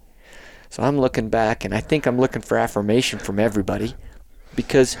me. So I'm looking back, and I think I'm looking for affirmation from everybody,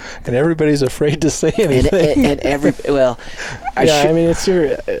 because... And everybody's afraid to say anything. It's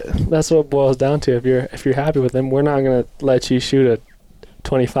that's what it boils down to. If you're happy with him, we're not going to let you shoot a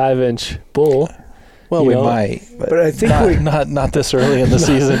 25-inch bull. Well, we might, but I think not this early in the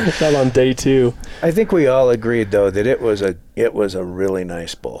season. Not on day 2. I think we all agreed though that it was a really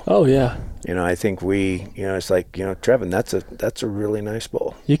nice bull. Oh yeah. I think it's like, Trevin, that's a really nice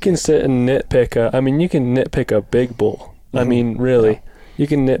bull. You can sit and nitpick you can nitpick a big bull. Really. You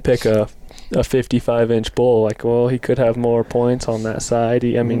can nitpick a 55-inch bull, like, well, he could have more points on that side.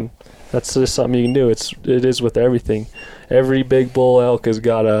 That's just something you can do. It is with everything. Every big bull elk has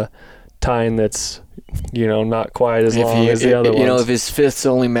got a tine that's, not quite as long as the other ones. If his fifth's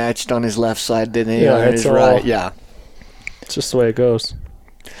only matched on his left side, then the Yeah, other it's is right. Yeah. It's just the way it goes.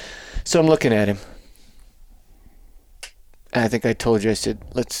 So I'm looking at him. And I think I told you, I said,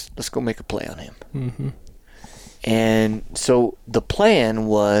 let's go make a play on him. Mm-hmm. And so the plan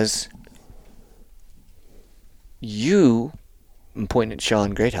was I'm pointing at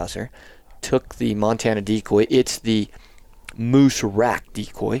Sean Greathouser, took the Montana decoy. It's the moose rack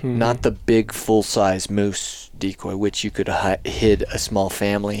decoy, not the big full-size moose decoy, which you could hid a small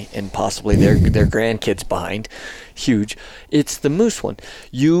family and possibly their grandkids behind. Huge. It's the moose one.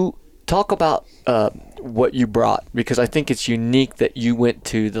 You talk about what you brought, because I think it's unique that you went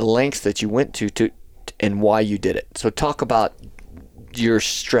to the lengths that you went to and why you did it. So talk about your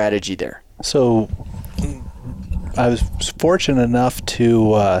strategy there. So I was fortunate enough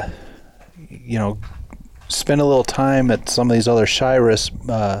to, spend a little time at some of these other Shiras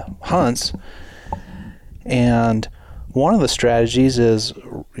hunts. And one of the strategies is,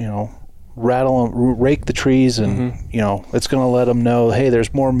 rake the trees and, it's going to let them know, hey,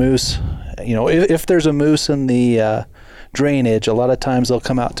 there's more moose. If there's a moose in the drainage, a lot of times they'll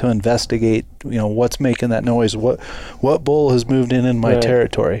come out to investigate, what's making that noise, what bull has moved in my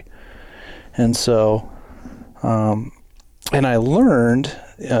territory. And so, and I learned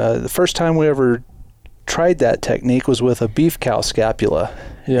the first time we ever tried that technique was with a beef cow scapula.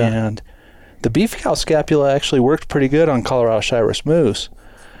 Yeah. And the beef cow scapula actually worked pretty good on Colorado Shiras moose.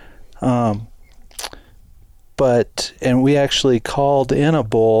 And we actually called in a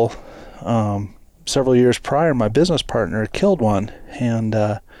bull several years prior. My business partner killed one, and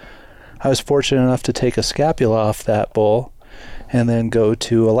I was fortunate enough to take a scapula off that bull and then go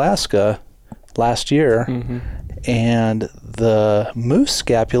to Alaska last year. And the moose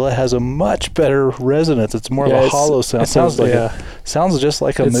scapula has a much better resonance. It's more of a hollow sound. It sounds just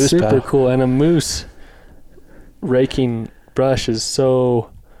like a moose. It's super path. cool. And a moose raking brush is so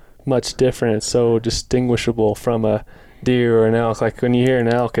much different. It's so distinguishable from a deer or an elk. Like when you hear an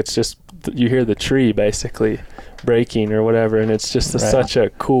elk, it's just you hear the tree basically breaking or whatever, and it's just such a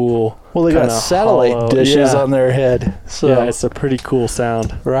cool. Well, they got satellite dishes on their head. So yeah, it's a pretty cool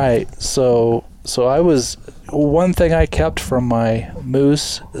sound. Right. So one thing I kept from my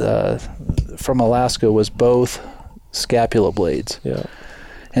moose from Alaska was both scapula blades. Yeah.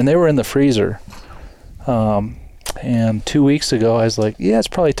 And they were in the freezer. And 2 weeks ago, I was like, it's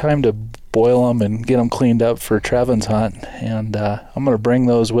probably time to boil them and get them cleaned up for Trevin's hunt. And I'm going to bring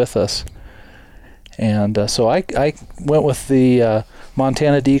those with us. And so I went with the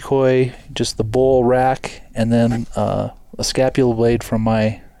Montana decoy, just the bull rack, and then a scapula blade from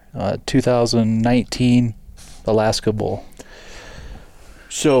my 2019 Alaska bull.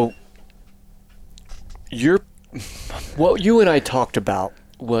 So what you and I talked about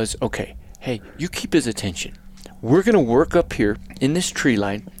was, okay, hey, you keep his attention. We're going to work up here in this tree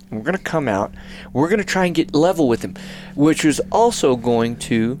line. And we're going to come out. We're going to try and get level with him, which is also going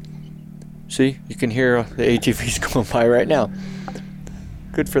to, see, you can hear the ATVs going by right now.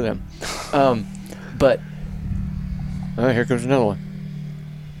 Good for them. But here comes another one.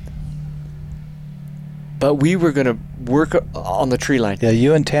 But we were going to work on the tree line. Yeah,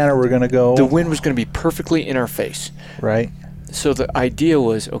 you and Tanner were going to go. The wind was going to be perfectly in our face. Right. So the idea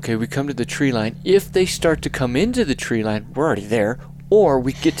was, okay, we come to the tree line. If they start to come into the tree line, we're already there. Or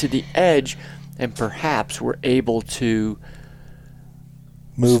we get to the edge, and perhaps we're able to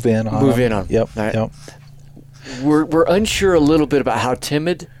move in on them. Yep. Right? Yep. We're unsure a little bit about how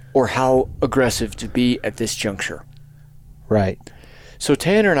timid or how aggressive to be at this juncture. Right. So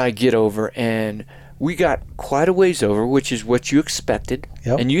Tanner and I get over, and we got quite a ways over, which is what you expected.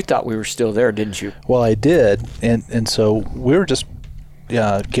 Yep. And you thought we were still there, didn't you? Well, I did. And so we were just,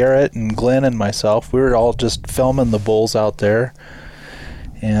 Garrett and Glenn and myself, we were all just filming the bulls out there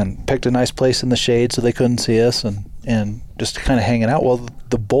and picked a nice place in the shade so they couldn't see us and just kind of hanging out. Well,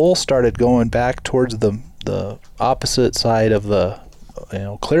 the bull started going back towards the opposite side of the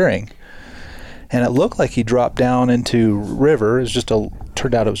clearing. And it looked like he dropped down into river.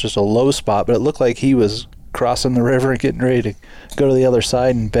 Turned out it was just a low spot, but it looked like he was crossing the river and getting ready to go to the other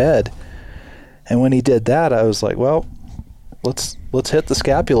side and bed. And when he did that, I was like, well, let's hit the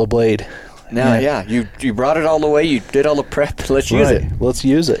scapula blade. Now, you brought it all the way. You did all the prep. Let's use it. Let's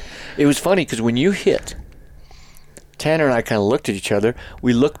use it. It was funny because when you hit, Tanner and I kind of looked at each other.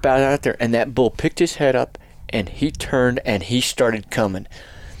 We looked back out there, and that bull picked his head up, and he turned, and he started coming.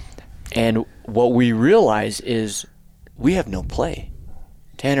 And what we realize is we have no play.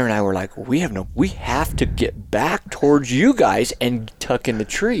 Tanner and I were like, we have to get back towards you guys and tuck in the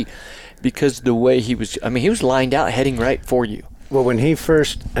tree, because the way he was lined out heading right for you. Well, when he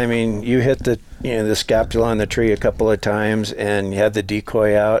first, you hit the scapula on the tree a couple of times, and you had the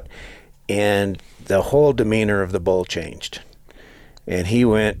decoy out, and the whole demeanor of the bull changed. And he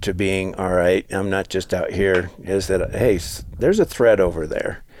went to being, all right, I'm not just out here. Is that, hey, there's a threat over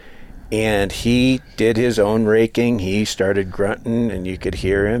there. And he did his own raking. He started grunting, and you could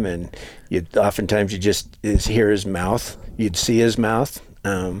hear him. And oftentimes you just hear his mouth. You'd see his mouth.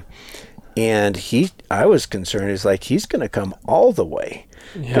 And I was concerned, is like, he's going to come all the way,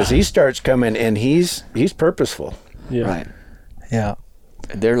 because he starts coming, and he's purposeful. Yeah. Right. Yeah.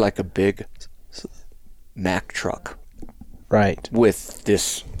 They're like a big Mack truck. Right. With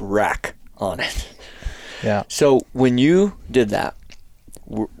this rack on it. Yeah. So when you did that,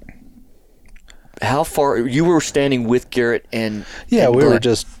 how far you were standing with Garrett and? Yeah, and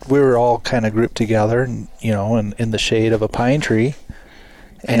we were all kind of grouped together, and in the shade of a pine tree.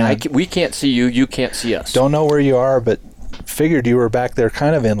 And we can't see you. You can't see us. Don't know where you are, but figured you were back there,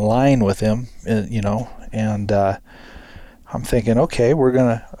 kind of in line with him, And I'm thinking, okay,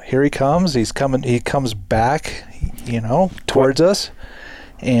 here he comes. He's coming. He comes back, towards us.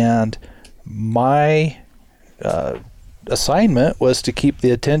 And my assignment was to keep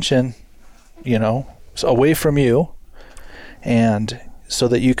the attention, away from you, and so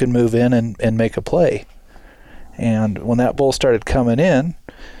that you can move in and make a play. And when that bull started coming in,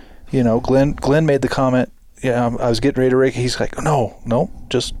 Glenn made the comment, I was getting ready to rake. He's like, no,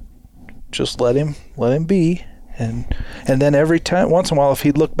 just let him be. And then every time, once in a while, if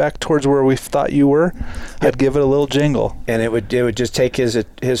he'd look back towards where we thought you were, I'd give it a little jingle. And it would just take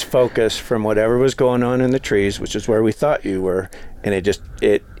his focus from whatever was going on in the trees, which is where we thought you were, and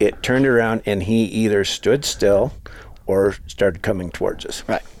it turned around, and he either stood still or started coming towards us.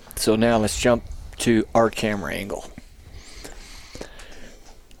 Right. So now let's jump to our camera angle.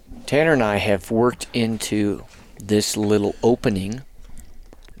 Tanner and I have worked into this little opening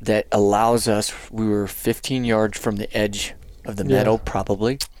that allows us, we were 15 yards from the edge of the meadow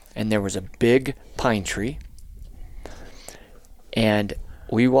probably, and there was a big pine tree, and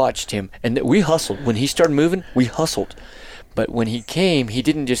we watched him, and we hustled. When he started moving, we hustled. But when he came, he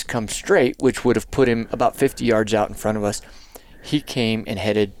didn't just come straight, which would have put him about 50 yards out in front of us. He came and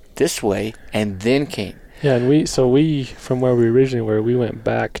headed this way and then came. Yeah, and we from where we originally were, we went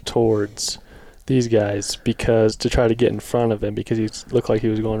back towards these guys to try to get in front of him, because he looked like he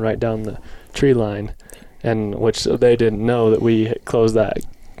was going right down the tree line, and which they didn't know that we had closed that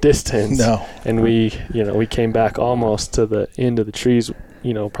distance. No. And we came back almost to the end of the trees,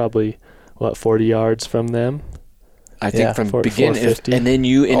 probably 40 yards from them. I think from beginning, 450. and then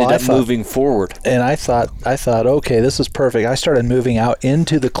you ended up moving forward. And I thought, okay, this is perfect. I started moving out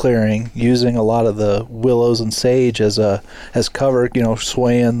into the clearing, using a lot of the willows and sage as cover,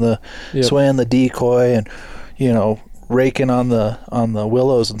 swaying the decoy, and raking on the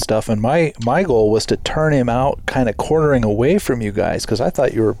willows and stuff. And my goal was to turn him out, kind of quartering away from you guys, because I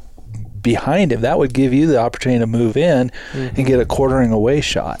thought you were behind him. That would give you the opportunity to move in and get a quartering away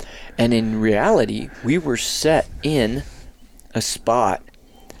shot. And in reality, we were set in a spot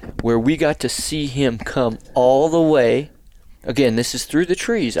where we got to see him come all the way. Again, this is through the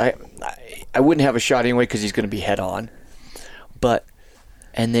trees. I wouldn't have a shot anyway because he's going to be head on.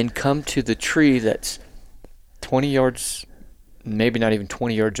 And then come to the tree that's 20 yards, maybe not even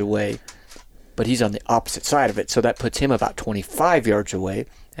 20 yards away, but he's on the opposite side of it. So that puts him about 25 yards away,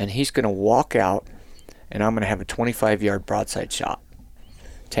 and he's going to walk out, and I'm going to have a 25-yard broadside shot.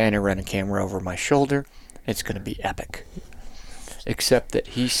 Tanner running camera over my shoulder. It's going to be epic. Except that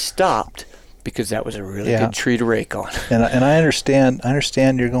he stopped because that was a really good tree to rake on. And I understand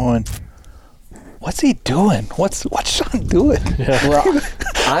you're going, what's he doing? What's Sean doing? Yeah. Well,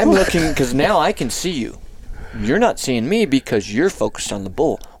 I'm looking because now I can see you. You're not seeing me because you're focused on the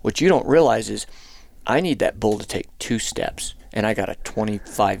bull. What you don't realize is I need that bull to take 2 steps. And I got a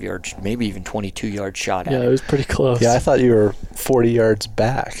 25-yard, maybe even 22-yard shot at it. Yeah, it was pretty close. Yeah, I thought you were 40 yards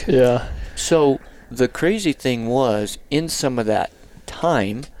back. Yeah. So the crazy thing was, in some of that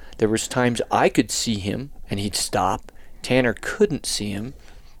time, there was times I could see him and he'd stop. Tanner couldn't see him,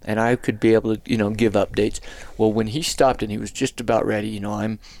 and I could be able to, give updates. Well, when he stopped and he was just about ready,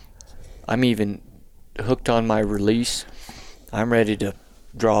 I'm even hooked on my release. I'm ready to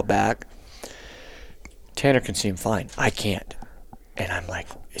draw back. Tanner can see him fine. I can't. And I'm like,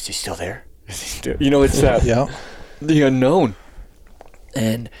 is he still there? Is he still? It's that the unknown.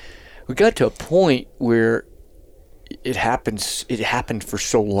 And we got to a point where it happened for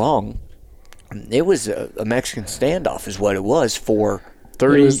so long. It was a Mexican standoff is what it was for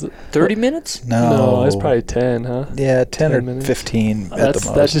 30 minutes? No, it's probably 10, huh? Yeah, 10 or minutes. 15 at the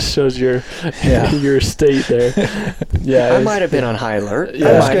most. That just shows your Yeah. your state there. Yeah, I might have been on high alert. Yeah.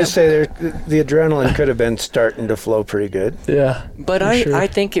 I was might going to have. say the adrenaline could have been starting to flow pretty good. Yeah, But for sure. I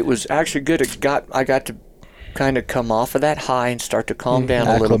think it was actually good. I got to kind of come off of that high and start to calm down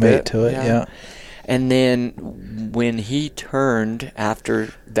a little Acclimate bit. to it, yeah. And then when he turned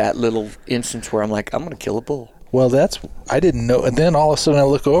after that little instance where I'm like, I'm going to kill a bull. Well, I didn't know. And then all of a sudden I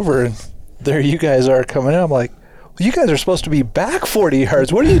look over and there you guys are coming in. I'm like, well, you guys are supposed to be back 40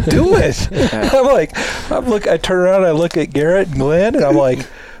 yards. What are you doing? I turn around, I look at Garrett and Glenn, and I'm like,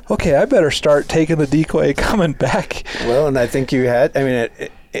 okay, I better start taking the decoy coming back. Well, and I think you had, I mean,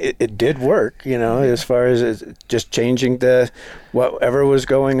 it did work, as far as just changing whatever was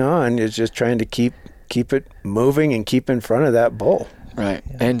going on is just trying to keep it moving and keep in front of that bull. Right.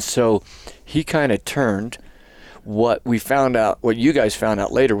 Yeah. And so he kind of turned. What you guys found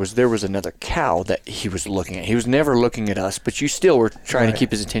out later was there was another cow that he was looking at. He was never looking at us, but you still were trying to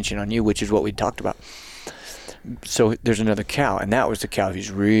keep his attention on you, which is what we talked about. So there's another cow, and that was the cow he's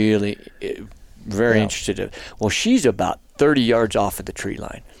really very interested in. Well, she's about 30 yards off of the tree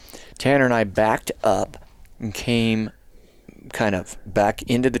line. Tanner and I backed up and came kind of back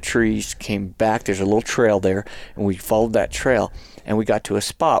into the trees, came back. There's a little trail there, and we followed that trail, and we got to a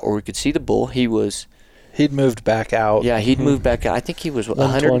spot where we could see the bull. He'd moved back out. Yeah, he'd moved back out. I think he was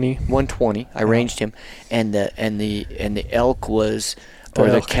 120. 120. I ranged him, and the elk was, or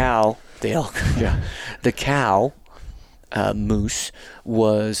the cow, the elk. Yeah, the cow, moose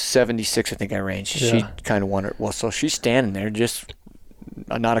was 76. I think I ranged. Yeah. She kind of wanted. Well, so she's standing there, just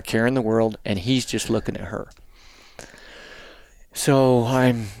not a care in the world, and he's just looking at her. So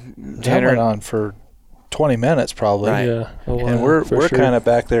That went on for 20 minutes probably. Right. Yeah, And we're kind of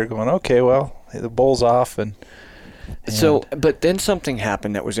back there going, okay, well, the bull's off. And so, but then something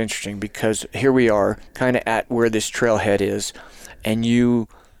happened that was interesting because here we are kind of at where this trailhead is, and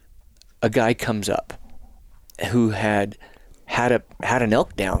a guy comes up who had an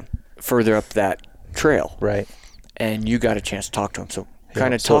elk down further up that trail. Right. And you got a chance to talk to him. So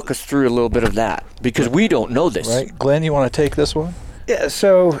kind of talk us through a little bit of that because we don't know this. Right. Glenn, you want to take this one? Yeah,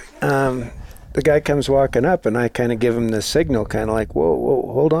 so the guy comes walking up, and I kind of give him the signal, kind of like,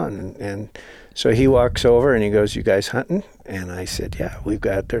 whoa, hold on. And so he walks over, and he goes, you guys hunting? And I said, yeah,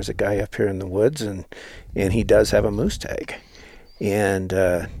 there's a guy up here in the woods, and he does have a moose tag. And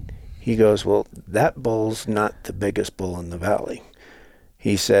he goes, well, that bull's not the biggest bull in the valley.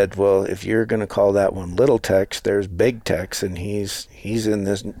 He said, well, if you're going to call that one Little Tex, there's Big Tex, and he's in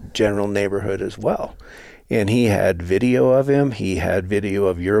this general neighborhood as well. And he had video of him. He had video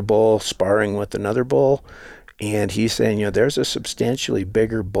of your bull sparring with another bull. And he's saying, there's a substantially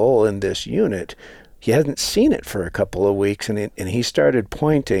bigger bull in this unit. He hadn't seen it for a couple of weeks, and he started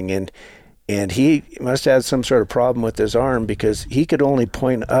pointing, and he must have had some sort of problem with his arm because he could only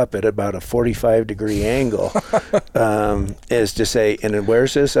point up at about a 45-degree angle, as to say, and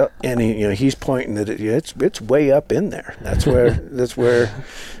where's this? And he's pointing that it's way up in there. That's where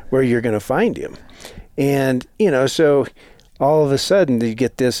you're going to find him. And, so all of a sudden you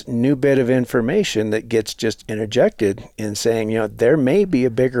get this new bit of information that gets just interjected in saying, there may be a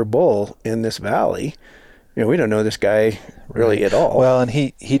bigger bull in this valley. We don't know this guy really at all. Well, and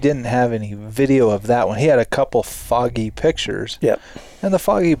he didn't have any video of that one. He had a couple foggy pictures. Yep. And the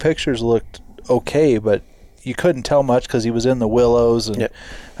foggy pictures looked okay, but you couldn't tell much because he was in the willows. And yep.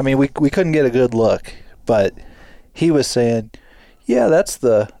 I mean, we couldn't get a good look. But he was saying, yeah, that's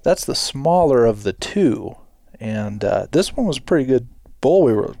the smaller of the two. And this one was a pretty good bull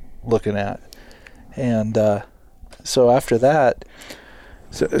we were looking at. And so after that...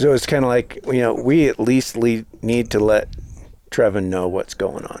 So it's kind of like, we at least need to let Trevin know what's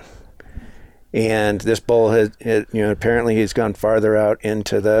going on. And this bull has apparently he's gone farther out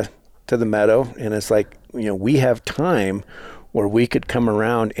into the meadow. And it's like, we have time where we could come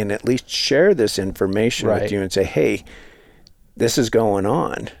around and at least share this information with you and say, hey, this is going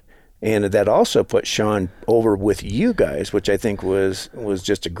on. And that also put Sean over with you guys, which I think was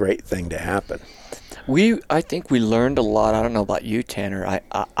just a great thing to happen. I think we learned a lot. I don't know about you, Tanner. I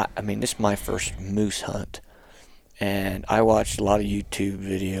mean, this is my first moose hunt, and I watched a lot of YouTube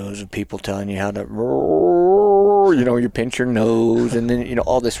videos of people telling you how to, you pinch your nose, and then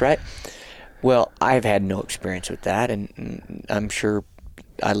all this, right? Well, I've had no experience with that, and I'm sure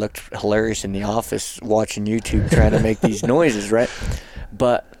I looked hilarious in the office watching YouTube trying to make these noises, right?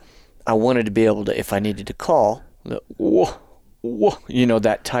 But I wanted to be able to, if I needed to call, that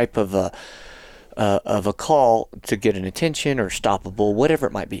type of a call to get an attention or stop a bull, whatever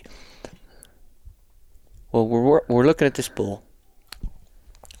it might be. Well, we're looking at this bull,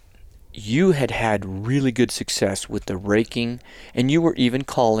 you had really good success with the raking, and you were even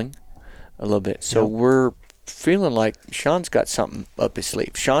calling a little bit. So we're feeling like Sean's got something up his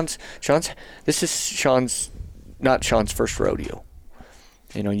sleeve. This is not Sean's first rodeo.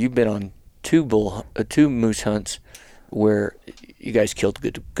 You know, you've been on two moose hunts where you guys killed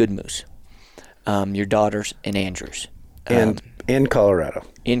good moose. Your daughters and Andrews. And in Colorado.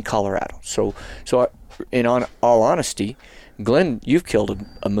 In Colorado. So in all honesty, Glenn, you've killed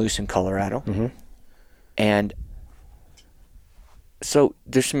a moose in Colorado. Mm-hmm. And so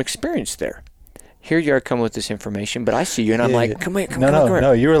there's some experience there. Here you are coming with this information, but I see you and I'm like, come here.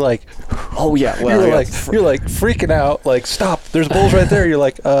 No, you were like, oh yeah, well, you're like freaking out, like, stop, there's bulls right there. You're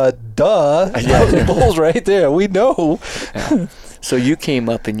like, duh, there's bulls right there. We know. Yeah. So you came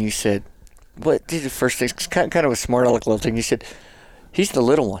up and you said, what did the first thing, kind of a smart aleck little thing. You said, he's the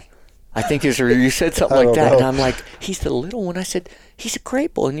little one. I think you said something like that. know. And I'm like, he's the little one. I said, he's a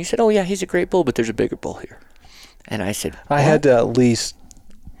great bull. And you said, oh yeah, he's a great bull, but there's a bigger bull here. And I said, I had to at least,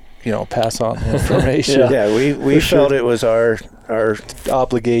 pass on the information. Yeah, we felt it was our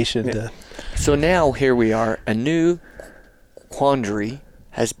obligation to. So now here we are. A new quandary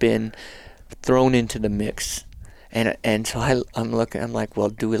has been thrown into the mix. And so I'm looking, I'm like, well,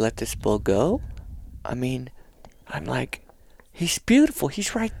 do we let this bull go? I mean, I'm like, he's beautiful.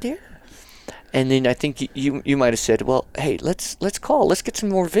 He's right there. And then I think you might have said, well, hey, let's call. Let's get some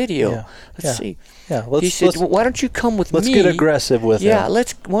more video. Let's see. Yeah, he said, well, why don't you come with me? Let's get aggressive with him. Yeah,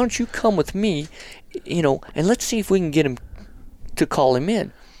 why don't you come with me, and let's see if we can get him to call him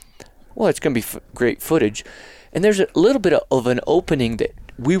in. Well, it's going to be great footage. And there's a little bit of an opening that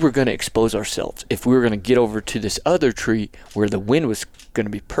we were going to expose ourselves. If we were going to get over to this other tree where the wind was going to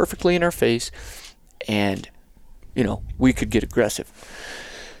be perfectly in our face and, we could get aggressive.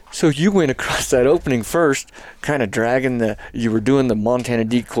 So you went across that opening first, kind of dragging you were doing the Montana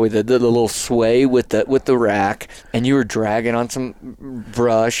decoy, the little sway with the rack, and you were dragging on some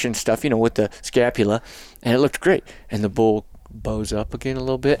brush and stuff, with the scapula, and it looked great. And the bull bows up again a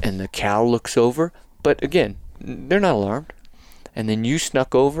little bit, and the cow looks over, but again, they're not alarmed. And then you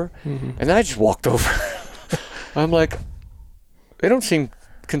snuck over, and I just walked over. I'm like, they don't seem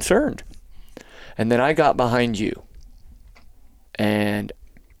concerned. And then I got behind you, and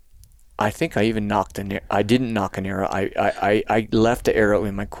I think I even knocked an arrow. I didn't knock an arrow. I left the arrow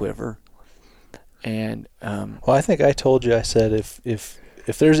in my quiver. And well, I think I told you, I said, if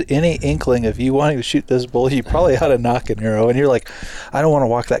there's any inkling of you wanting to shoot this bull, you probably ought to knock an arrow. And you're like, I don't want to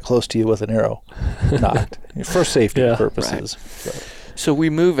walk that close to you with an arrow. Not for safety purposes. Right. So we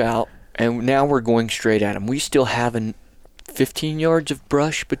move out, and now we're going straight at them. We still have 15 yards of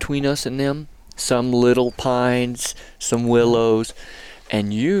brush between us and them. Some little pines, some willows.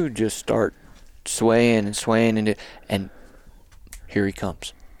 And you just start swaying, and here he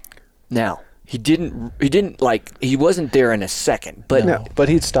comes. Now, he wasn't there in a second, but no, but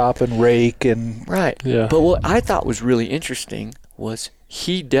he'd stop and rake and right. Yeah. But what I thought was really interesting was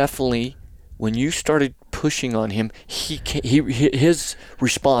he definitely, when you started pushing on him, his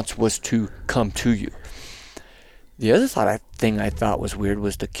response was to come to you. The other thing I thought was weird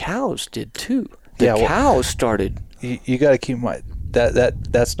was the cows did too. The cows started. You got to keep in mind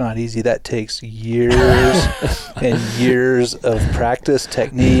that's not easy. That takes years and years of practice,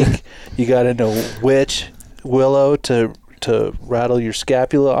 technique. You got to know which willow to rattle your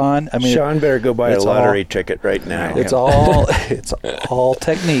scapula on. I mean, Sean better go buy a lottery ticket right now. It's all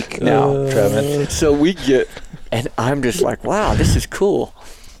technique now, Trevin. So we get, and I'm just like, wow, this is cool.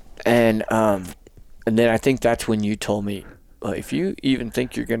 And then I think that's when you told me, well, if you even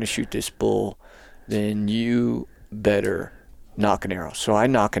think you're going to shoot this bull, then you better knock an arrow. So I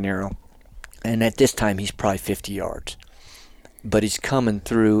knock an arrow, and at this time he's probably 50 yards. But he's coming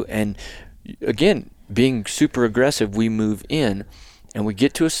through, and again, being super aggressive, we move in, and we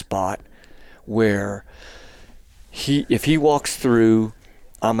get to a spot where if he walks through,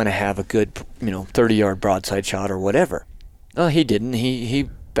 I'm going to have a good 30-yard broadside shot or whatever. No, he didn't. He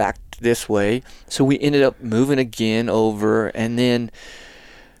backed this way. So we ended up moving again over, and then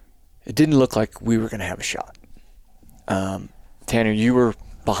it didn't look like we were going to have a shot. Tanner, you were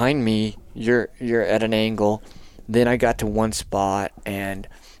behind me. You're at an angle. Then I got to one spot, and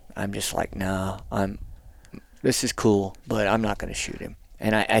I'm just like, no, this is cool, but I'm not going to shoot him.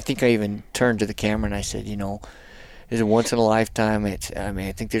 And I think I even turned to the camera and I said, it's a once in a lifetime. I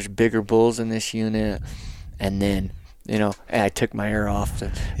think there's bigger bulls in this unit. And then, I took my arrow off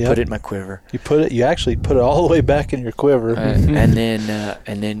to put it in my quiver. You actually put it all the way back in your quiver. And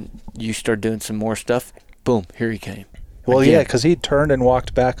then you start doing some more stuff. Boom, here he came. Well, again. yeah, because he turned and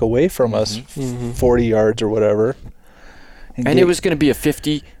walked back away from us 40 yards or whatever. And it was going to be a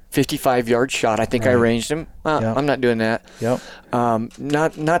 50 55-yard shot. I think I Right. ranged him. Yep. I'm not doing that. Yep.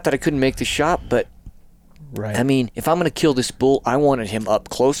 Not that I couldn't make the shot, but Right. I mean, if I'm going to kill this bull, I wanted him up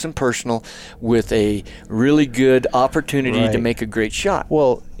close and personal with a really good opportunity to Right. make a great shot.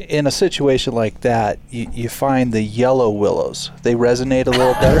 Well, in a situation like that, you find the yellow willows. They resonate a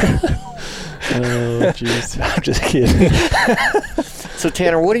little better. Oh, jeez. I'm just kidding. So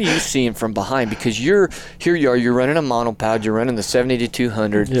Tanner, what are you seeing from behind? Because here you are, you're running a monopod, you're running the 70 to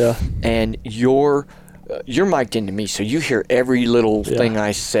 200, Yeah. and you're mic'd into me, so you hear every little Yeah. thing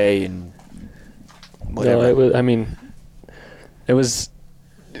I say and whatever. No, it was. I mean, it was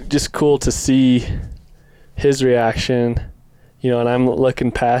just cool to see his reaction, and I'm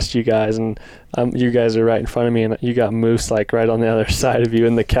looking past you guys, and you guys are right in front of me, and you got moose like right on the other side of you,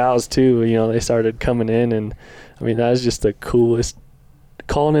 and the cows too. They started coming in, and I mean that was just the coolest.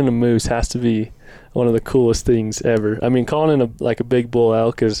 Calling in a moose has to be one of the coolest things ever. I mean, calling in a big bull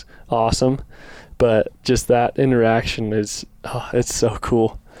elk is awesome, but just that interaction is it's so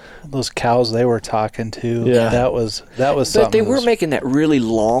cool. Those cows they were talking to. Yeah. That was something. But they that weren't was- making that really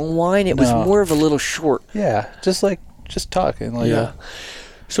long whine. It was No. more of a little short. Yeah, just talking. Like, Yeah.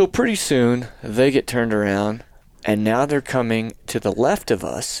 So pretty soon they get turned around, and now they're coming to the left of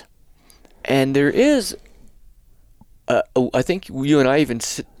us, and there is. I think you and I even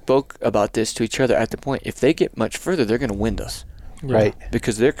spoke about this to each other at the point. If they get much further, they're going to wind us Right.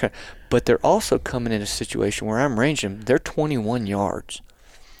 because but they're also coming in a situation where I'm ranging them. They're 21 yards.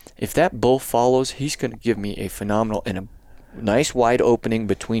 If that bull follows, he's going to give me a phenomenal and a nice wide opening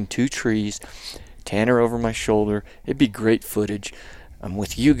between two trees. Tanner over my shoulder. It'd be great footage. I'm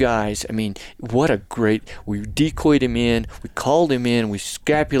with you guys. I mean, we decoyed him in, we called him in, we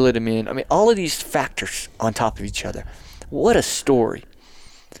scapulated him in. I mean, all of these factors on top of each other. What a story.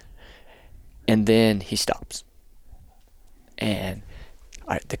 And then he stops. And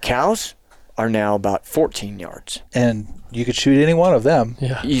the cows are now about 14 yards And you could shoot any one of them.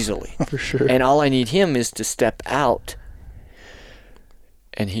 Yeah, easily. for sure. And all I need him is to step out.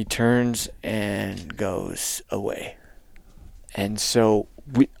 And he turns and goes away. And so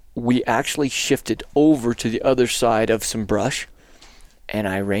we actually shifted over to the other side of some brush. And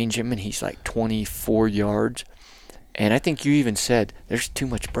I range him, and he's like 24 yards. And I think you even said there's too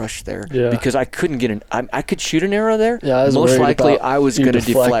much brush there. Yeah. Because I couldn't get I could shoot an arrow there. Yeah, I was Most worried likely about I was you going to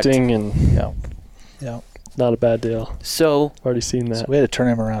deflect. deflecting, and Yeah. Yeah. not a bad deal. So Already seen that. So we had to turn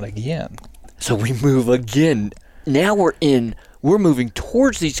him around again. So we move again. Now we're moving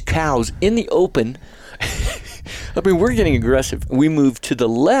towards these cows in the open. I mean, we're getting aggressive. We move to the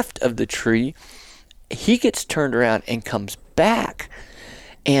left of the tree. He gets turned around and comes back.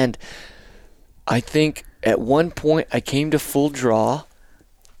 And I think at one point I came to full draw,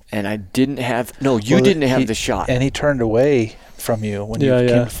 and I didn't have. No, you Well, didn't have he- the shot. And he turned away from you when you Yeah, came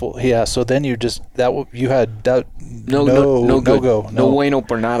yeah. to full. Yeah. So then you just you had that no good. go. No bueno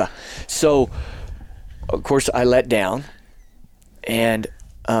por nada. So, of course, I let down, and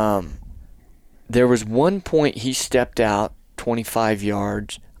there was one point he stepped out 25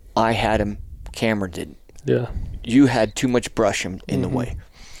 yards. I had him. Cameron didn't. Yeah. You had too much brush in the way.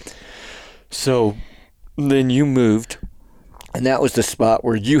 So then you moved, and that was the spot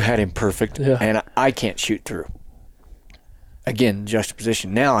where you had him perfect, Yeah. and I can't shoot through. Again,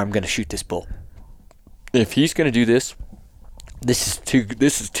 juxtaposition. Now I'm going to shoot this bull. If he's going to do this, this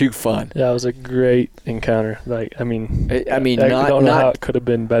is too fun. Yeah, it was a great encounter. Like, I mean, I mean, I not don't know how not it could have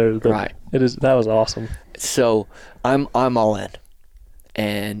been better. But Right. That was awesome. so. I'm all in,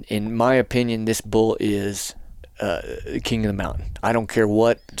 and in my opinion, this bull is king of the mountain. I don't care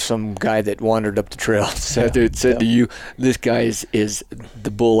what some guy that wandered up the trail said to you. This guy is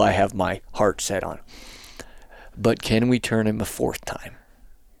the bull I have my heart set on. But can we turn him a fourth time?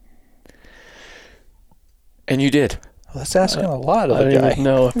 And you did. Well, that's asking a lot of I the don't guy. even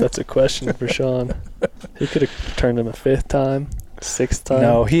know if that's a question for Sean. He could have turned him a fifth time, sixth time.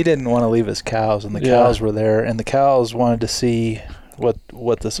 No, he didn't want to leave his cows, and the Yeah. cows were there, and the cows wanted to see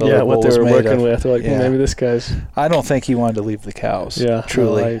what this other Yeah, bull what they was were made working of. with. They're like, Yeah. maybe this guy's. I don't think he wanted to leave the cows. Yeah,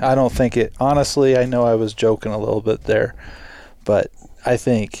 truly. no, I don't think it. Honestly, I know I was joking a little bit there, but I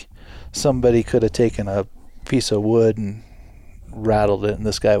think somebody could have taken a piece of wood and rattled it, and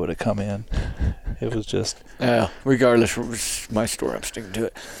this guy would have come in. It was just. Regardless, it was my story. I'm sticking to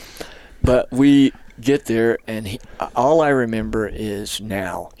it. But we get there, and all I remember is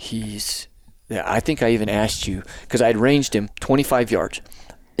now he's. Yeah, I think I even asked you because I'd ranged him 25 yards,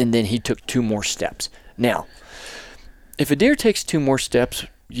 and then he took 2 more steps. Now, if a deer takes 2 more steps,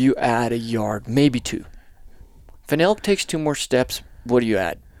 you add a yard, maybe 2. If an elk takes 2 more steps, what do you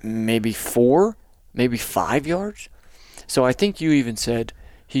add? Maybe 4, maybe 5 yards. So I think you even said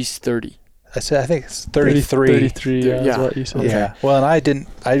He's 30. I think it's 33. 33, yeah, Yeah. is what you said. Yeah. Well, and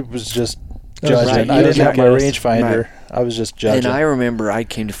I was just That was judging. right. I You didn't have my just- rangefinder. I was just judging. And I remember I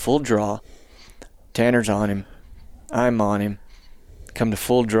came to full draw. Tanner's on him. I'm on him. Come to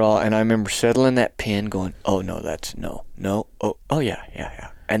full draw, and I remember settling that pin going, oh, no, that's no. Oh, yeah.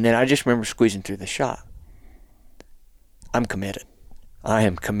 And then I just remember squeezing through the shot. I'm committed. I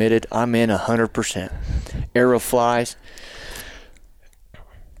am committed. I'm in 100%. Arrow flies,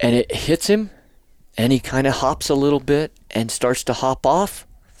 and it hits him, and he kind of hops a little bit and starts to hop off.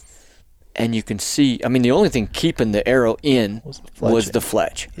 And you can see, I mean, the only thing keeping the arrow in was the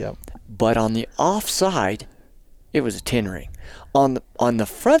fletch. Yep. But on the off side, it was a 10 ring. On the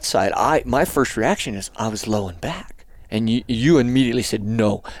front side, my first reaction is I was low and back. And you immediately said,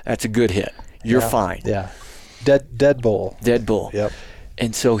 no, that's a good hit. You're fine. Yeah. Dead bull. Dead bull. Yep.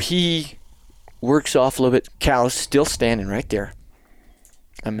 And so he works off a little bit. Cow's still standing right there.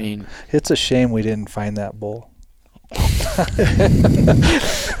 I mean, It's a shame we didn't find that bull.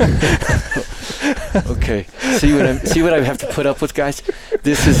 okay. See what I have to put up with, guys?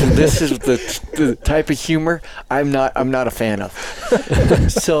 This is the type of humor I'm not a fan of.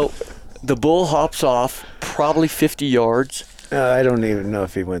 So the bull hops off probably 50 yards. I don't even know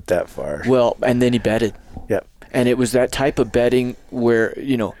if he went that far. Well, and then he bedded. Yep. And it was that type of bedding where,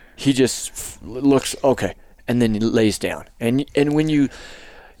 he just looks okay, and then he lays down. And when you're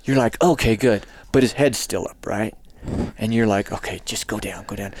like, okay, good, but his head's still up, right? And you're like, okay, just go down.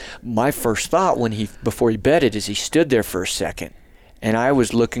 My first thought before he bedded is he stood there for a second, and I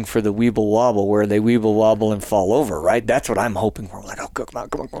was looking for the weeble wobble where they weeble wobble and fall over, right? That's what I'm hoping for. I'm like, oh, come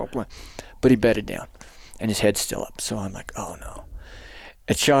on. But he bedded down, and his head's still up. So I'm like, oh no.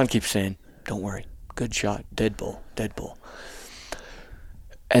 And Sean keeps saying, don't worry, good shot, dead bull.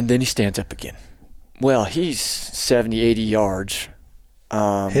 And then he stands up again. Well, he's 70, 80 yards. He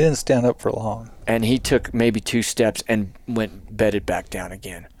didn't stand up for long. And he took maybe 2 steps and bedded back down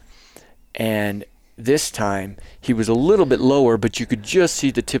again. And this time he was a little bit lower, but you could just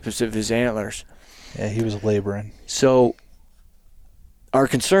see the tips of his antlers. Yeah, he was laboring. So our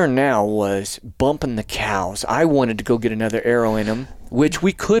concern now was bumping the cows. I wanted to go get another arrow in him, which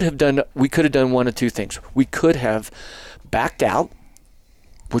we could have done. We could have done one of two things. We could have backed out,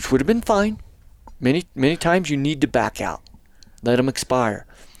 which would have been fine. Many times you need to back out. Let them expire.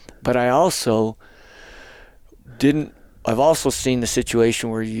 But I also didn't. I've also seen the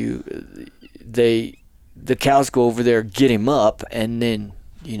situation where the cows go over there, get him up, and then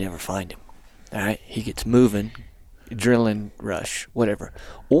you never find him. All right, he gets moving, adrenaline rush, whatever.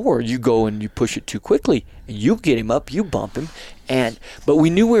 Or you go and you push it too quickly, and you get him up, you bump him, but we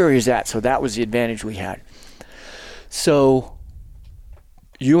knew where he was at, so that was the advantage we had. So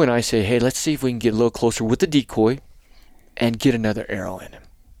you and I say, hey, let's see if we can get a little closer with the decoy and get another arrow in him.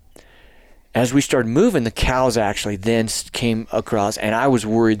 As we started moving, the cows actually then came across, and I was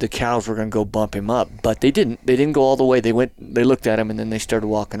worried the cows were going to go bump him up, but they didn't. They didn't go all the way. They looked at him, and then they started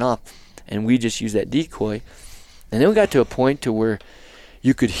walking off, and we just used that decoy. And then we got to a point to where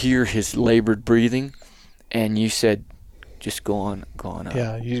you could hear his labored breathing, and you said, just go on up.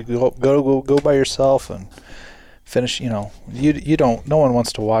 Yeah, you go by yourself and finish. You don't. No one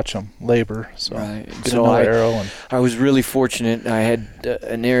wants to watch them labor. So Right. get So another arrow and I was really fortunate. I had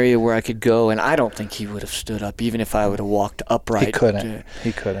an area where I could go, and I don't think he would have stood up, even if I would have walked upright. he couldn't.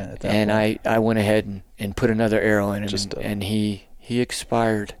 He couldn't at that And point. I went ahead and put another arrow in him, Just, and he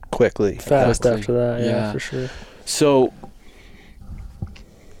expired. quickly. Fast Quickly. after that, yeah, Yeah. for sure. So,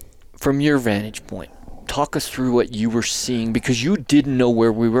 from your vantage point, talk us through what you were seeing, because you didn't know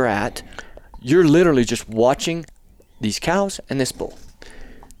where we were at. You're literally just watching these cows and this bull.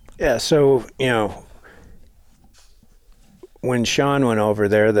 Yeah, so, when Sean went over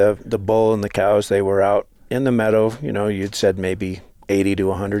there, the bull and the cows, they were out in the meadow, you'd said maybe 80 to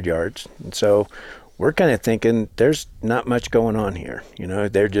 100 yards. And so we're kind of thinking there's not much going on here.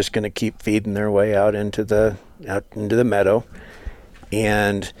 They're just going to keep feeding their way out into the meadow.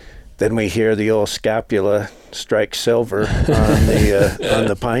 And then we hear the old scapula strike silver on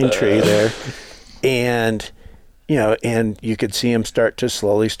the pine tree there. And and you could see him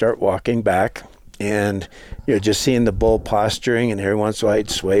slowly start walking back, and just seeing the bull posturing, and every once in a while he'd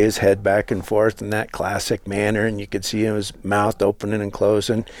sway his head back and forth in that classic manner, and you could see his mouth opening and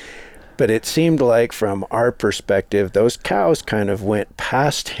closing. But it seemed like, from our perspective, those cows kind of went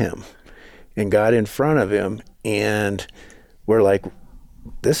past him and got in front of him, and we're like,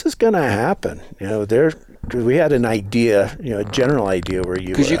 this is going to happen. Because we had an idea, a general idea where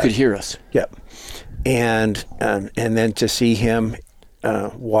you were. Because you could hear us. Yep. And then to see him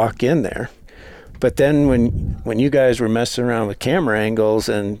walk in there, But then when you guys were messing around with camera angles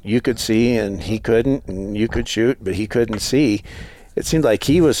and you could see and he couldn't, and you could shoot but he couldn't see, it seemed like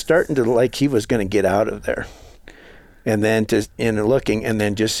he was starting to like he was going to get out of there. And then looking and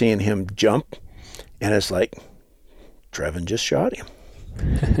then just seeing him jump, and it's like Trevin just shot him.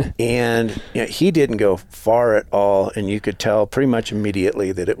 And he didn't go far at all, and you could tell pretty much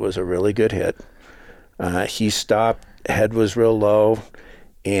immediately that it was a really good hit. He stopped, head was real low,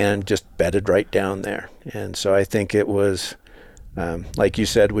 and just bedded right down there. And so I think it was, like you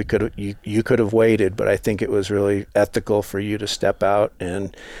said, you could have waited, but I think it was really ethical for you to step out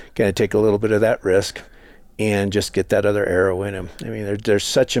and kind of take a little bit of that risk and just get that other arrow in him. I mean, they're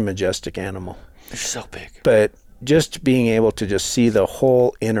such a majestic animal. They're so big. But just being able to just see the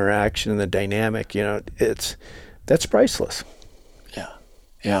whole interaction and the dynamic, that's priceless.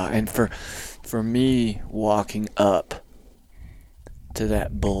 Yeah. And for me, walking up to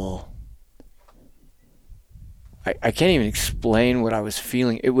that bull, I can't even explain what I was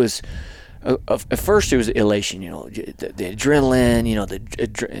feeling. It was at first it was elation, the adrenaline,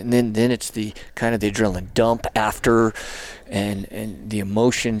 and then it's the kind of the adrenaline dump after, and the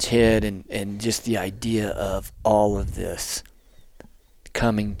emotions hit, and just the idea of all of this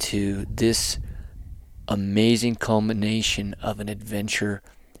coming to this amazing culmination of an adventure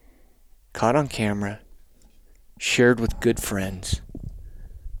caught on camera, shared with good friends.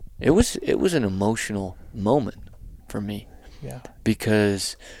 It was an emotional moment for me. Yeah.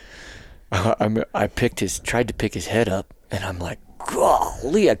 Because I tried to pick his head up, and I'm like,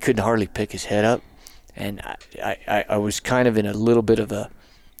 golly, I couldn't hardly pick his head up. And I was kind of in a little bit of a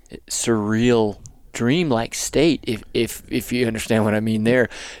surreal, dreamlike state, if you understand what I mean there.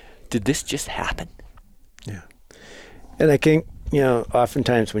 Did this just happen? Yeah. And I think,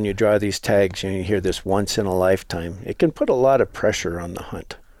 oftentimes when you draw these tags, you hear this once in a lifetime, it can put a lot of pressure on the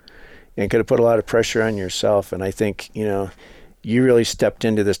hunt. And it could have put a lot of pressure on yourself. And I think, you really stepped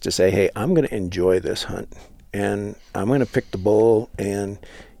into this to say, hey, I'm going to enjoy this hunt, and I'm going to pick the bull, and,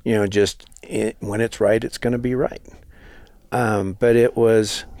 when it's right, it's going to be right. But it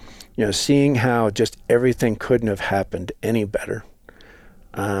was, seeing how just everything couldn't have happened any better.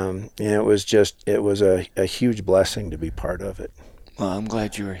 It was a huge blessing to be part of it. Well, I'm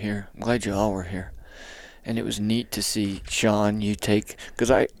glad you were here. I'm glad you all were here. And it was neat to see, Sean, you take,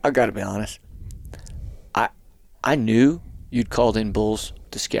 because I got to be honest, I knew you'd called in bulls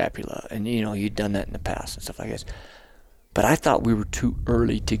to Scapula, and you'd done that in the past and stuff like this. But I thought we were too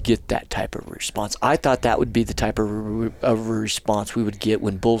early to get that type of response. I thought that would be the type of response we would get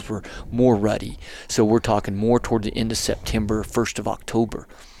when bulls were more ruddy. So we're talking more toward the end of September, 1st of October.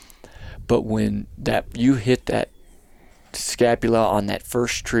 But when you hit that Scapula on that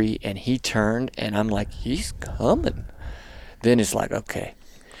first tree and he turned, and I'm like, he's coming. Then it's like, okay.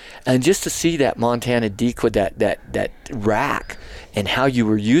 And just to see that Montana decoy, that rack, and how you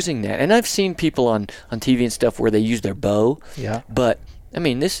were using that. And I've seen people on TV and stuff where they use their bow. Yeah. But, I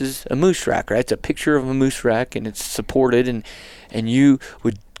mean, this is a moose rack, right? It's a picture of a moose rack, and it's supported, and you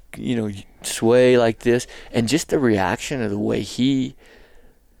would, sway like this. And just the reaction of the way he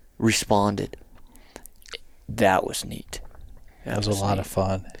responded, that was neat. It was a lot of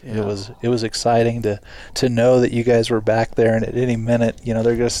fun. Yeah. It was exciting to know that you guys were back there, and at any minute, they're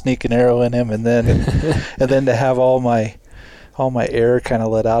going to sneak an arrow in him, and then and then to have all my air kind of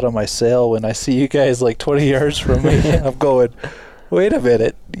let out of my sail when I see you guys like 20 yards from me, and I'm going, wait a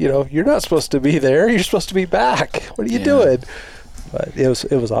minute, you're not supposed to be there. You're supposed to be back. What are you doing? But it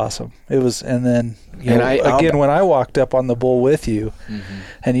was awesome. It was, and then when I walked up on the bull with you, mm-hmm.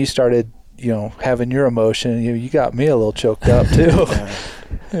 and you started, having your emotion, you got me a little choked up too.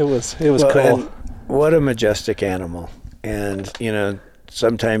 It was cool. What a majestic animal. And,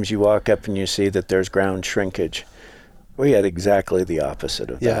 sometimes you walk up and you see that there's ground shrinkage. We had exactly the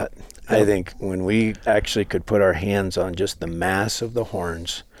opposite of that. I think when we actually could put our hands on just the mass of the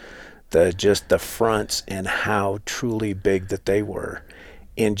horns, just the fronts, and how truly big that they were,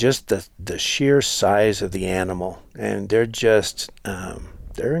 and just the sheer size of the animal, and they're just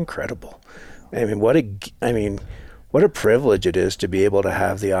they're incredible. I mean, what a privilege it is to be able to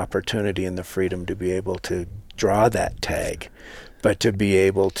have the opportunity and the freedom to be able to draw that tag, but to be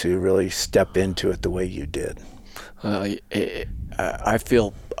able to really step into it the way you did. I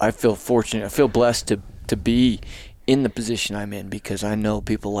feel fortunate. I feel blessed to be in the position I'm in, because I know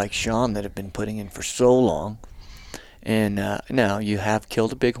people like Sean that have been putting in for so long. And now you have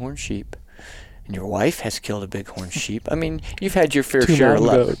killed a bighorn sheep, and your wife has killed a bighorn sheep. I mean, you've had your fair share of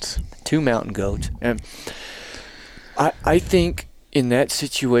luck. 2 mountain goats. And I think in that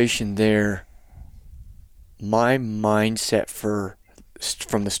situation there, my mindset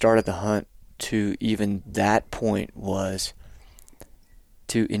from the start of the hunt to even that point was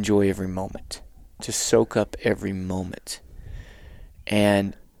to enjoy every moment, to soak up every moment.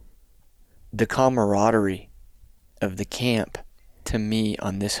 And the camaraderie of the camp, to me,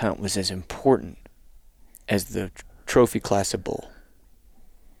 on this hunt was as important as the trophy class of bull,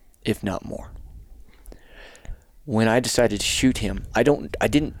 if not more. When I decided to shoot him,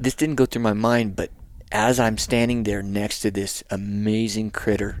 this didn't go through my mind, but as I'm standing there next to this amazing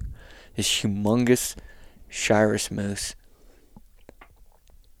critter, this humongous Shiras moose,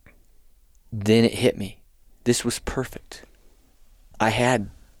 then it hit me. This was perfect. I had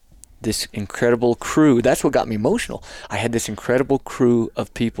this incredible crew. That's what got me emotional. I had this incredible crew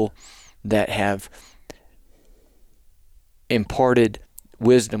of people that have imparted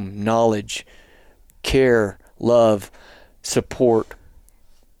wisdom, knowledge, care, love, support,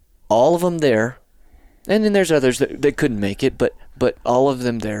 all of them there. And then there's others that couldn't make it, but all of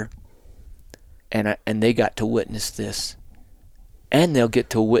them there. And they got to witness this. And they'll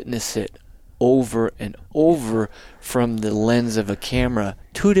get to witness it over and over from the lens of a camera,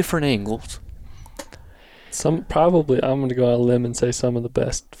 2 different angles. Probably, I'm going to go on a limb and say some of the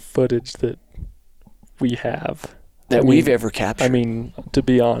best footage that we have. We've ever captured. I mean, to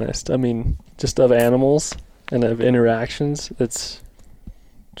be honest, just of animals and of interactions, it's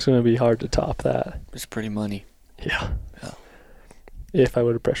going to be hard to top that. It's pretty money. Yeah. If I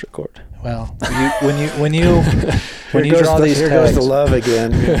would have pressure cord. Well, when you draw these here tags, goes the love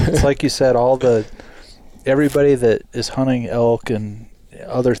again. it's like you said, everybody that is hunting elk and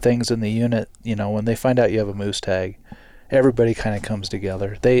other things in the unit, when they find out you have a moose tag, everybody kind of comes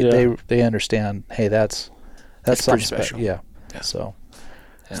together. They understand. Hey, that's pretty special. Yeah. So,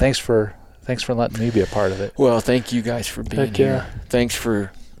 thanks for letting me be a part of it. Well, thank you guys for being here. Thanks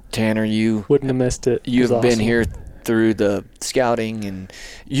for Tanner. You wouldn't have missed it. You've been awesome. here through the scouting, and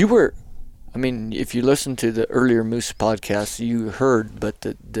you were. If you listened to the earlier moose podcast, you heard. But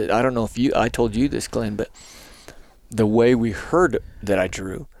I don't know if I told you this, Glenn, but the way we heard that I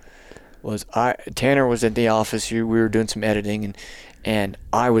drew was Tanner was at the office. We were doing some editing, and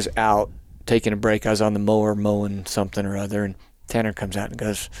I was out taking a break. I was on the mower mowing something or other, and Tanner comes out and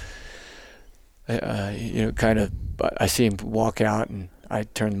goes, I see him walk out, and I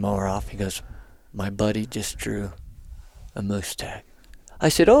turn the mower off. He goes, "My buddy just drew a moose tag." I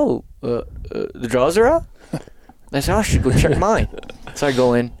said, "Oh, the draws are out?" I said, "I should go check mine." So I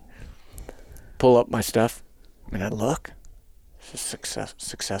go in, pull up my stuff, and I look. It's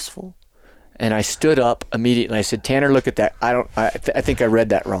successful. And I stood up immediately. I said, "Tanner, look at that. I think I read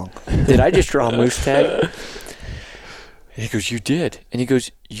that wrong. Did I just draw a moose tag?" And he goes, "You did." And he goes,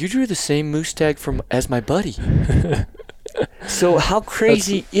 "You drew the same moose tag as my buddy." So how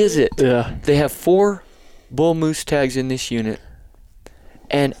crazy is it? Yeah. They have 4 bull moose tags in this unit.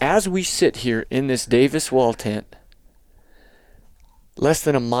 And as we sit here in this Davis wall tent, less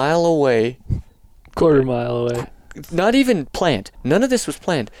than a mile away, quarter mile away, not even planned. None of this was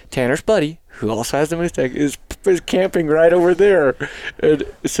planned. Tanner's buddy, who also has the moose tag, is camping right over there. And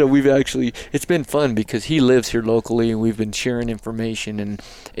so it's been fun because he lives here locally, and we've been sharing information. And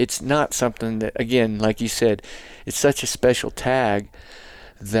it's not something that, again, like you said, it's such a special tag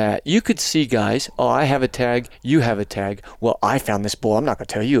that you could see guys, "Oh, I have a tag, you have a tag. Well, I found this bull. I'm not going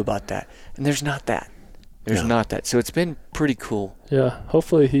to tell you about that." And there's not that. There's not that. So it's been pretty cool. Yeah.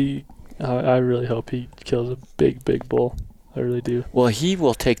 Hopefully I really hope he kills a big, big bull. I really do. Well, he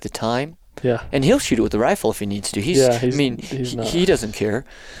will take the time. Yeah. And he'll shoot it with a rifle if he needs to. He doesn't care.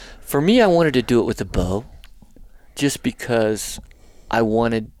 For me, I wanted to do it with a bow just because I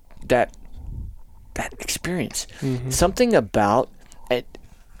wanted that experience. Mm-hmm. Something about it,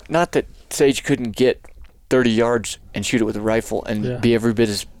 not that Sage couldn't get 30 yards and shoot it with a rifle and be every bit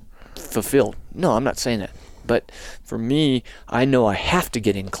as fulfilled. No, I'm not saying that. But for me, I know I have to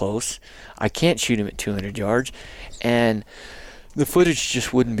get in close. I can't shoot him at 200 yards. And the footage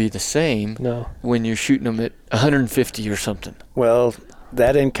just wouldn't be the same when you're shooting them at 150 or something. Well,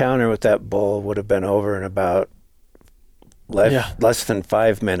 that encounter with that bull would have been over in about less than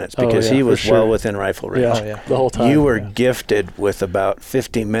 5 minutes because he was well within rifle range. The whole time. You were gifted with about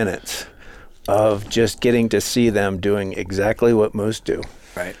 50 minutes of just getting to see them doing exactly what moose do.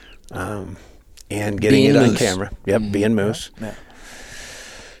 Right. And getting it on camera. Yep, being moose.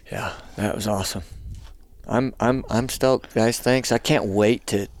 Yeah, that was awesome. I'm stoked, guys. Thanks. I can't wait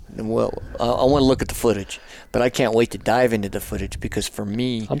to. Well, I want to look at the footage, but I can't wait to dive into the footage because for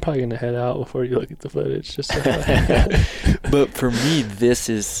me, I'm probably gonna head out before you look at the footage. Just so but for me, this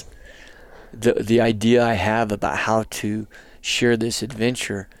is the idea I have about how to share this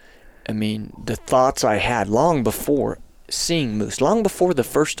adventure. I mean, the thoughts I had long before seeing moose, long before the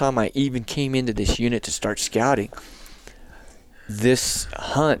first time I even came into this unit to start scouting, this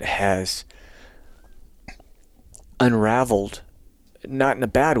hunt has unraveled, not in a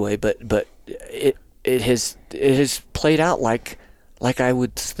bad way, but it has played out like I was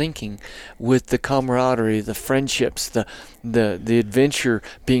thinking, with the camaraderie, the friendships, the adventure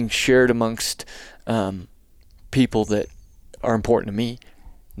being shared amongst people that are important to me,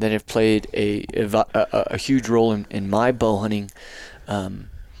 that have played a huge role in my bow hunting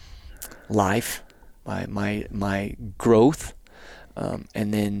life, my growth,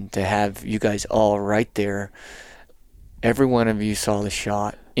 and then to have you guys all right there. Every one of you saw the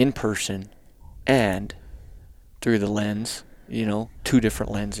shot in person and through the lens, 2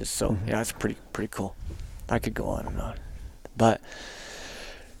 different lenses. So yeah, it's pretty cool. I could go on and on, but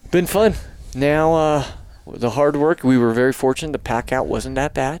been fun. Now the hard work, we were very fortunate. The pack out wasn't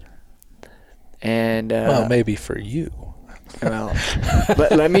that bad, and well, maybe for you. Well,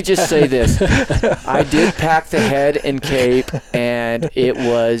 but let me just say this: I did pack the head and cape, and it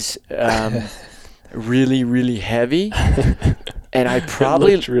was really, really heavy. And I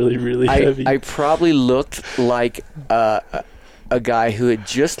probably looked really heavy. I probably looked like a guy who had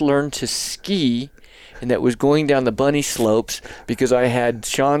just learned to ski and that was going down the bunny slopes, because I had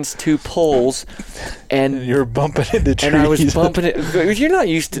Sean's 2 poles, and you were bumping into trees. And I was bumping it. You're not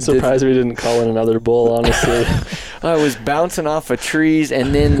used to. I'm surprised we didn't call in another bull, honestly. I was bouncing off of trees,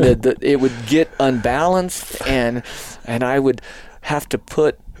 and then it would get unbalanced, and I would have to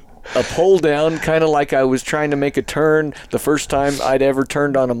put a pole down, kind of like I was trying to make a turn the first time I'd ever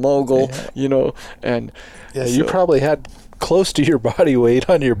turned on a mogul, and yeah, so you probably had close to your body weight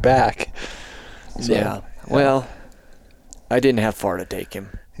on your back. So, yeah. Well, I didn't have far to take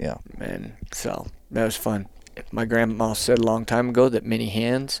him. Yeah. And so that was fun. My grandma said a long time ago that many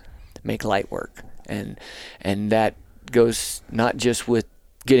hands make light work, and that goes not just with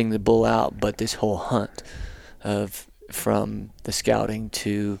getting the bull out, but this whole hunt from the scouting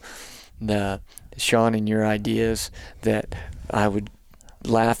to the Sean and your ideas that I would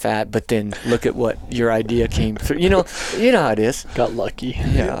laugh at, but then look at what your idea came through. You know how it is. Got lucky.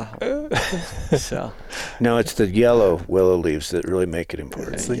 Yeah. So. No, it's the yellow willow leaves that really make it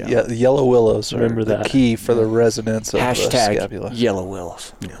important. It's the yellow willows are the key for the resonance of the scapula. Yellow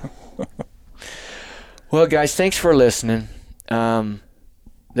willows. Yeah. Well, guys, thanks for listening.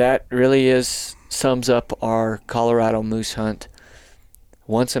 That really sums up our Colorado moose hunt.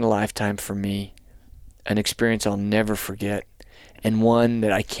 Once in a lifetime for me. An experience I'll never forget. And one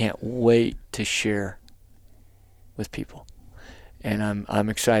that I can't wait to share with people. And I'm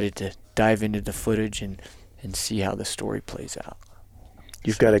excited to dive into the footage and see how the story plays out.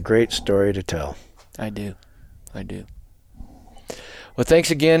 You've got a great story to tell. I do. Well, thanks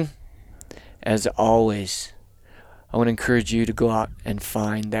again. As always, I want to encourage you to go out and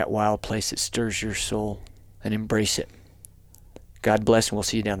find that wild place that stirs your soul and embrace it. God bless, and we'll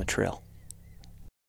see you down the trail.